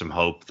gives you some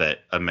hope that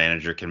a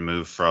manager can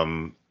move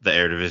from the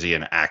Eredivisie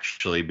and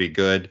actually be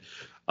good.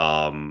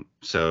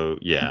 So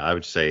yeah, I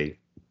would say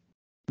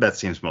that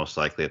seems most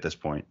likely at this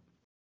point.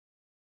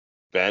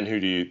 Ben,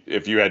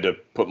 if you had to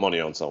put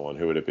money on someone,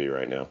 who would it be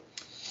right now?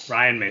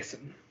 Ryan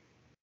Mason.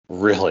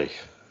 Really?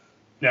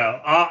 No,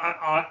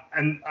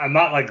 I'm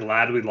not like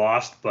glad we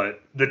lost,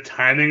 but the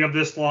timing of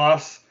this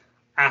loss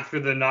after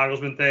the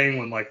Nagelsmann thing,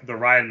 when like the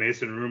Ryan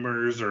Mason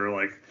rumors or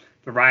like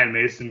the Ryan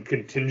Mason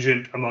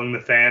contingent among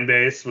the fan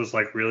base was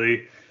like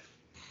really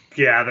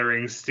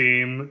gathering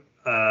steam,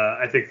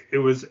 I think it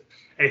was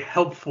a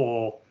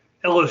helpful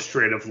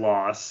illustrative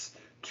loss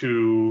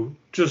to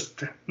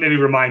just maybe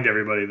remind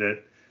everybody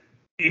that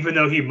even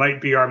though he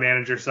might be our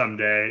manager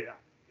someday,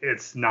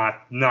 it's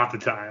not the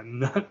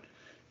time.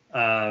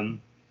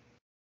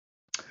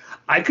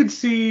 I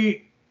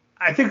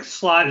think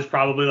Slot is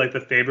probably like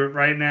the favorite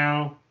right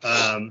now.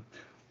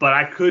 But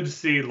I could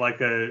see like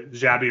a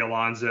Xabi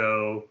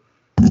Alonso,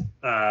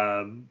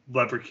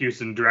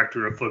 Leverkusen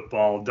director of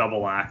football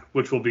double act,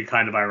 which will be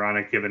kind of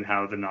ironic given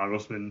how the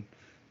Nagelsmann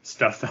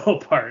stuff fell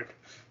apart.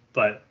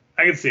 But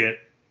I can see it.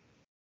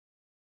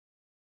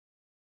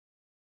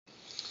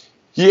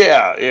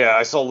 Yeah.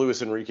 I saw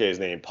Luis Enrique's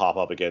name pop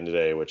up again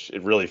today, which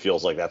it really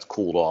feels like that's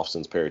cooled off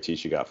since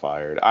Paratici got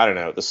fired. I don't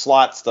know. The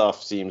Slot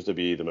stuff seems to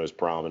be the most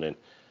prominent.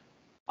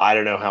 I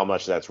don't know how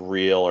much that's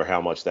real or how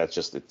much that's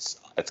just it's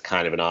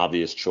kind of an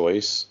obvious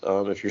choice.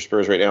 If you're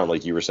Spurs right now,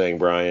 like you were saying,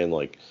 Brian,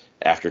 like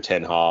after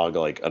Ten Hag,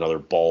 like another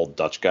bald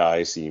Dutch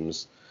guy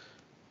seems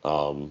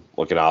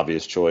like an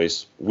obvious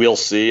choice. We'll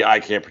see. I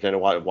can't pretend to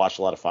watch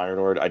a lot of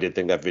Feyenoord. I did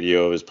think that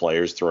video of his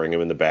players throwing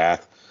him in the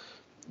bath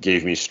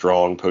gave me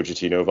strong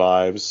Pochettino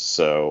vibes.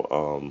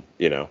 So,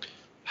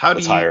 how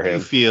do you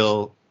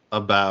feel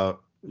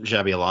about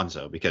Xabi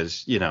Alonso?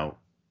 Because,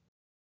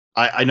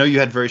 I know you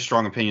had very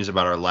strong opinions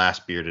about our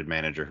last bearded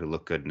manager who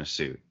looked good in a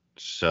suit.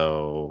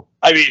 So,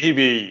 I mean, he'd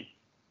be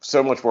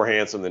so much more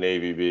handsome than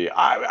AVB.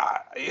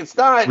 It's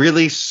not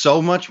really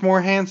so much more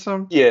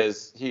handsome. He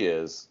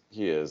is.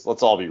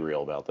 Let's all be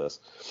real about this.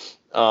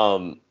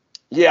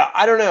 Yeah,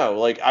 I don't know.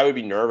 Like, I would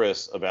be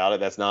nervous about it.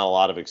 That's not a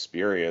lot of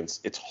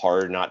experience. It's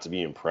hard not to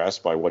be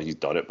impressed by what he's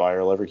done at Bayer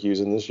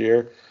Leverkusen this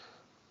year.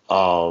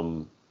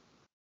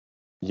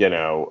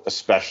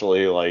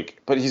 Especially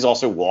but he's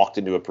also walked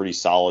into a pretty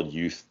solid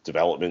youth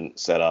development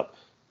setup.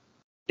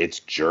 It's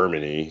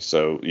Germany,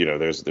 so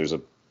there's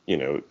a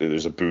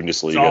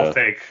Bundesliga. It's all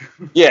fake.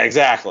 Yeah,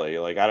 exactly.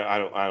 Like I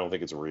don't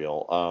think it's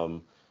real.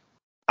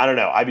 I don't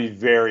know. I'd be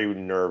very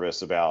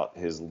nervous about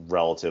his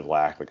relative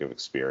lack of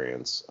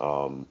experience.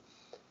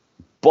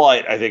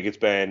 But I think it's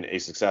been a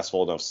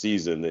successful enough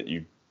season that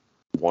you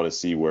want to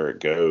see where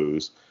it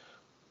goes.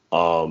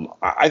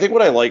 I think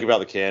what I like about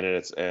the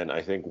candidates, and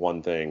I think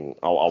one thing,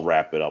 I'll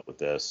wrap it up with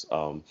this.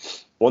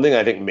 One thing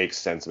I think makes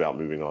sense about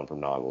moving on from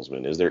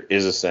Nagelsmann is there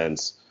is a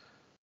sense,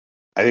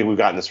 I think we've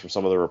gotten this from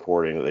some of the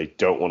reporting, that they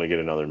don't want to get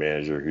another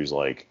manager who's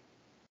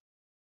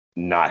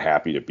not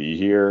happy to be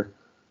here.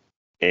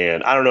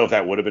 And I don't know if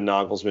that would have been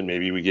Nagelsmann.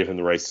 Maybe we give him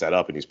the right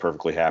setup and he's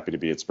perfectly happy to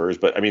be at Spurs.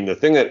 But I mean, the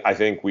thing that I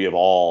think we have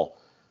all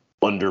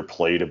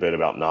underplayed a bit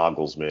about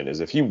Nagelsmann is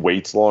if he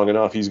waits long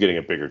enough, he's getting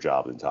a bigger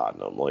job than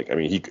Tottenham.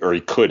 He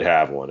could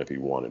have one if he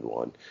wanted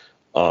one.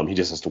 He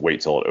just has to wait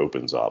till it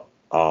opens up.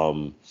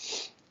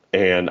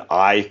 And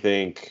I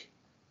think,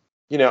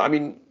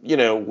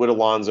 would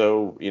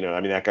Alonso,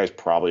 that guy's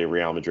probably a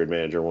Real Madrid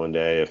manager one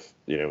day if,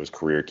 his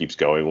career keeps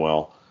going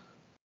well.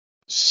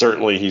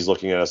 Certainly he's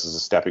looking at us as a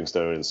stepping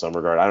stone in some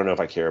regard. I don't know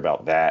if I care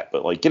about that,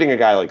 but getting a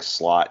guy like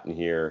Slot in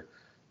here,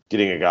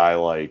 getting a guy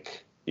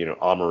like,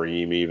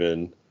 Amorim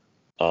even,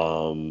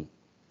 from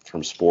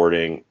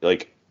Sporting,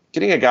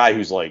 getting a guy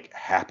who's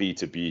happy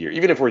to be here,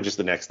 even if we're just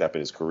the next step in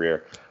his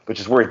career, but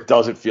just where it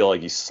doesn't feel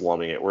like he's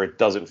slumming it, where it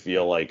doesn't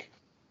feel like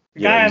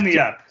the guy on the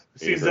up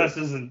sees us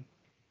as a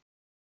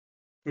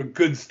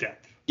good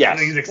step. Yeah, I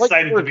think he's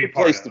excited to be a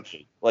part of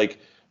it.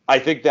 I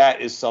think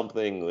that is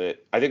something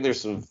that I think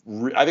there's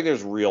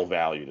real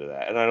value to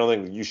that, and I don't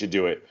think you should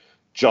do it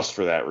just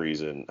for that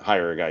reason.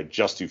 Hire a guy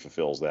just who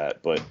fulfills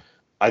that, but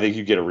I think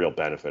you get a real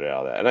benefit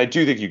out of that. And I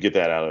do think you get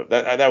that out of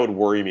that. That would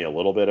worry me a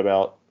little bit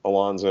about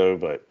Alonso,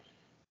 but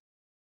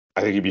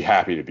I think he'd be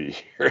happy to be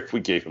here if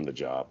we gave him the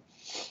job.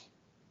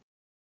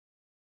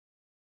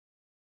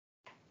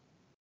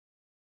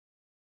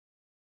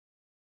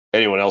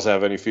 Anyone else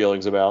have any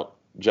feelings about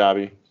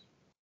Javi?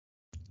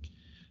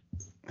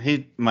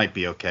 He might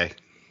be okay.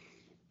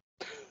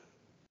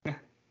 I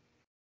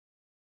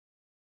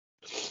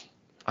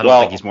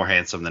don't think he's more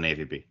handsome than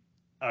AVB.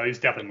 Oh, he's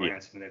definitely more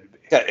handsome than AVB.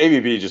 Yeah,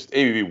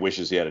 AVB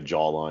wishes he had a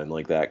jawline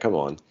like that. Come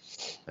on.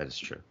 That is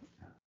true.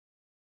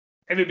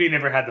 AVB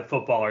never had the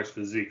footballer's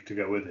physique to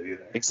go with it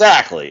either.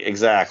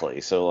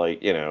 Exactly. So,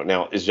 like,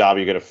 now is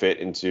Javi going to fit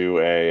into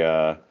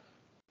a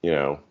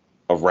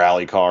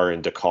rally car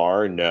in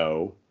Dakar?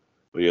 No,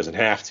 but he doesn't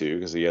have to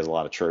because he has a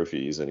lot of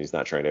trophies and he's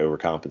not trying to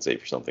overcompensate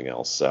for something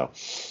else. So,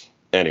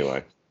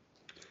 anyway,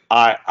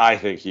 I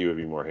think he would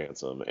be more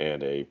handsome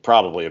and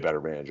probably a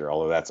better manager,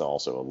 although that's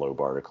also a low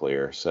bar to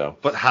clear. So,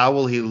 but how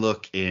will he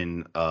look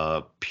in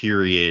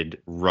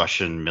period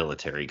Russian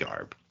military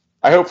garb?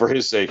 I hope for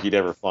his sake he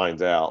never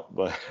finds out,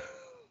 but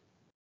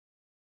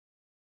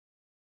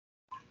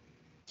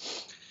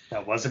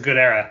that was a good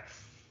era.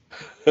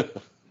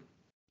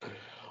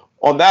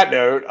 On that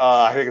note,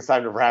 I think it's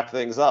time to wrap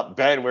things up.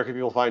 Ben, where can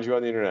people find you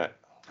on the internet?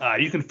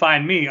 You can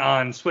find me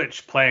on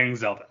Switch playing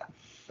Zelda.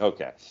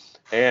 Okay.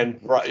 And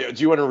do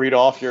you want to read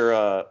off your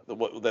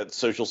that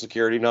social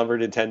security number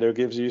Nintendo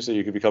gives you so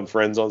you can become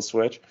friends on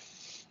Switch?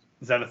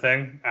 Is that a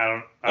thing? I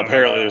don't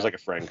Apparently, there's like a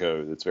friend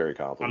code. It's very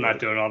complicated. I'm not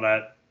doing all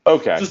that.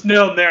 Okay. Just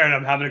nail them there, and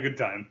I'm having a good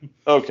time.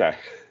 Okay.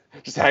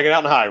 Just hanging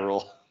out in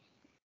Hyrule.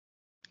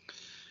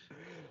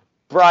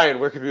 Brian,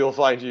 where can people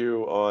find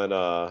you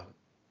on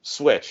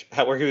Switch?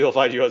 Where can people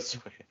find you on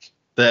Switch?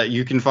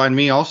 You can find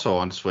me also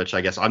on Switch, I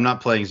guess. I'm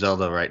not playing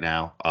Zelda right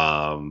now,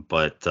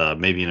 but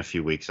maybe in a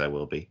few weeks I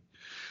will be.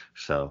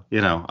 So,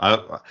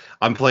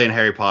 I'm playing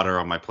Harry Potter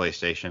on my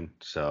PlayStation.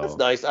 So that's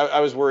nice. I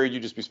was worried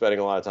you'd just be spending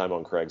a lot of time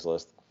on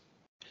Craigslist.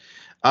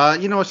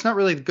 It's not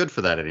really good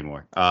for that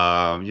anymore.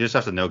 You just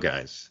have to know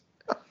guys.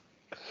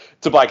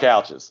 To buy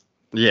couches.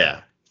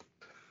 Yeah.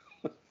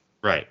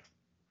 Right.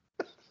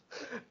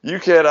 You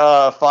can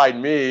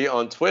find me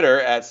on Twitter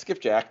at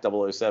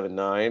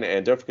skipjack0079,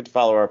 and don't forget to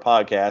follow our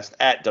podcast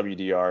at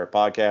WDR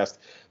Podcast.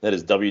 That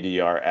is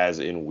WDR as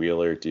in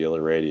Wheeler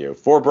Dealer Radio.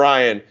 For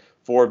Brian,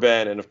 for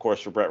Ben, and of course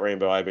for Brett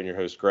Rainbow, I've been your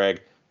host,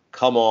 Greg.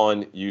 Come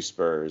on, you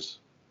Spurs.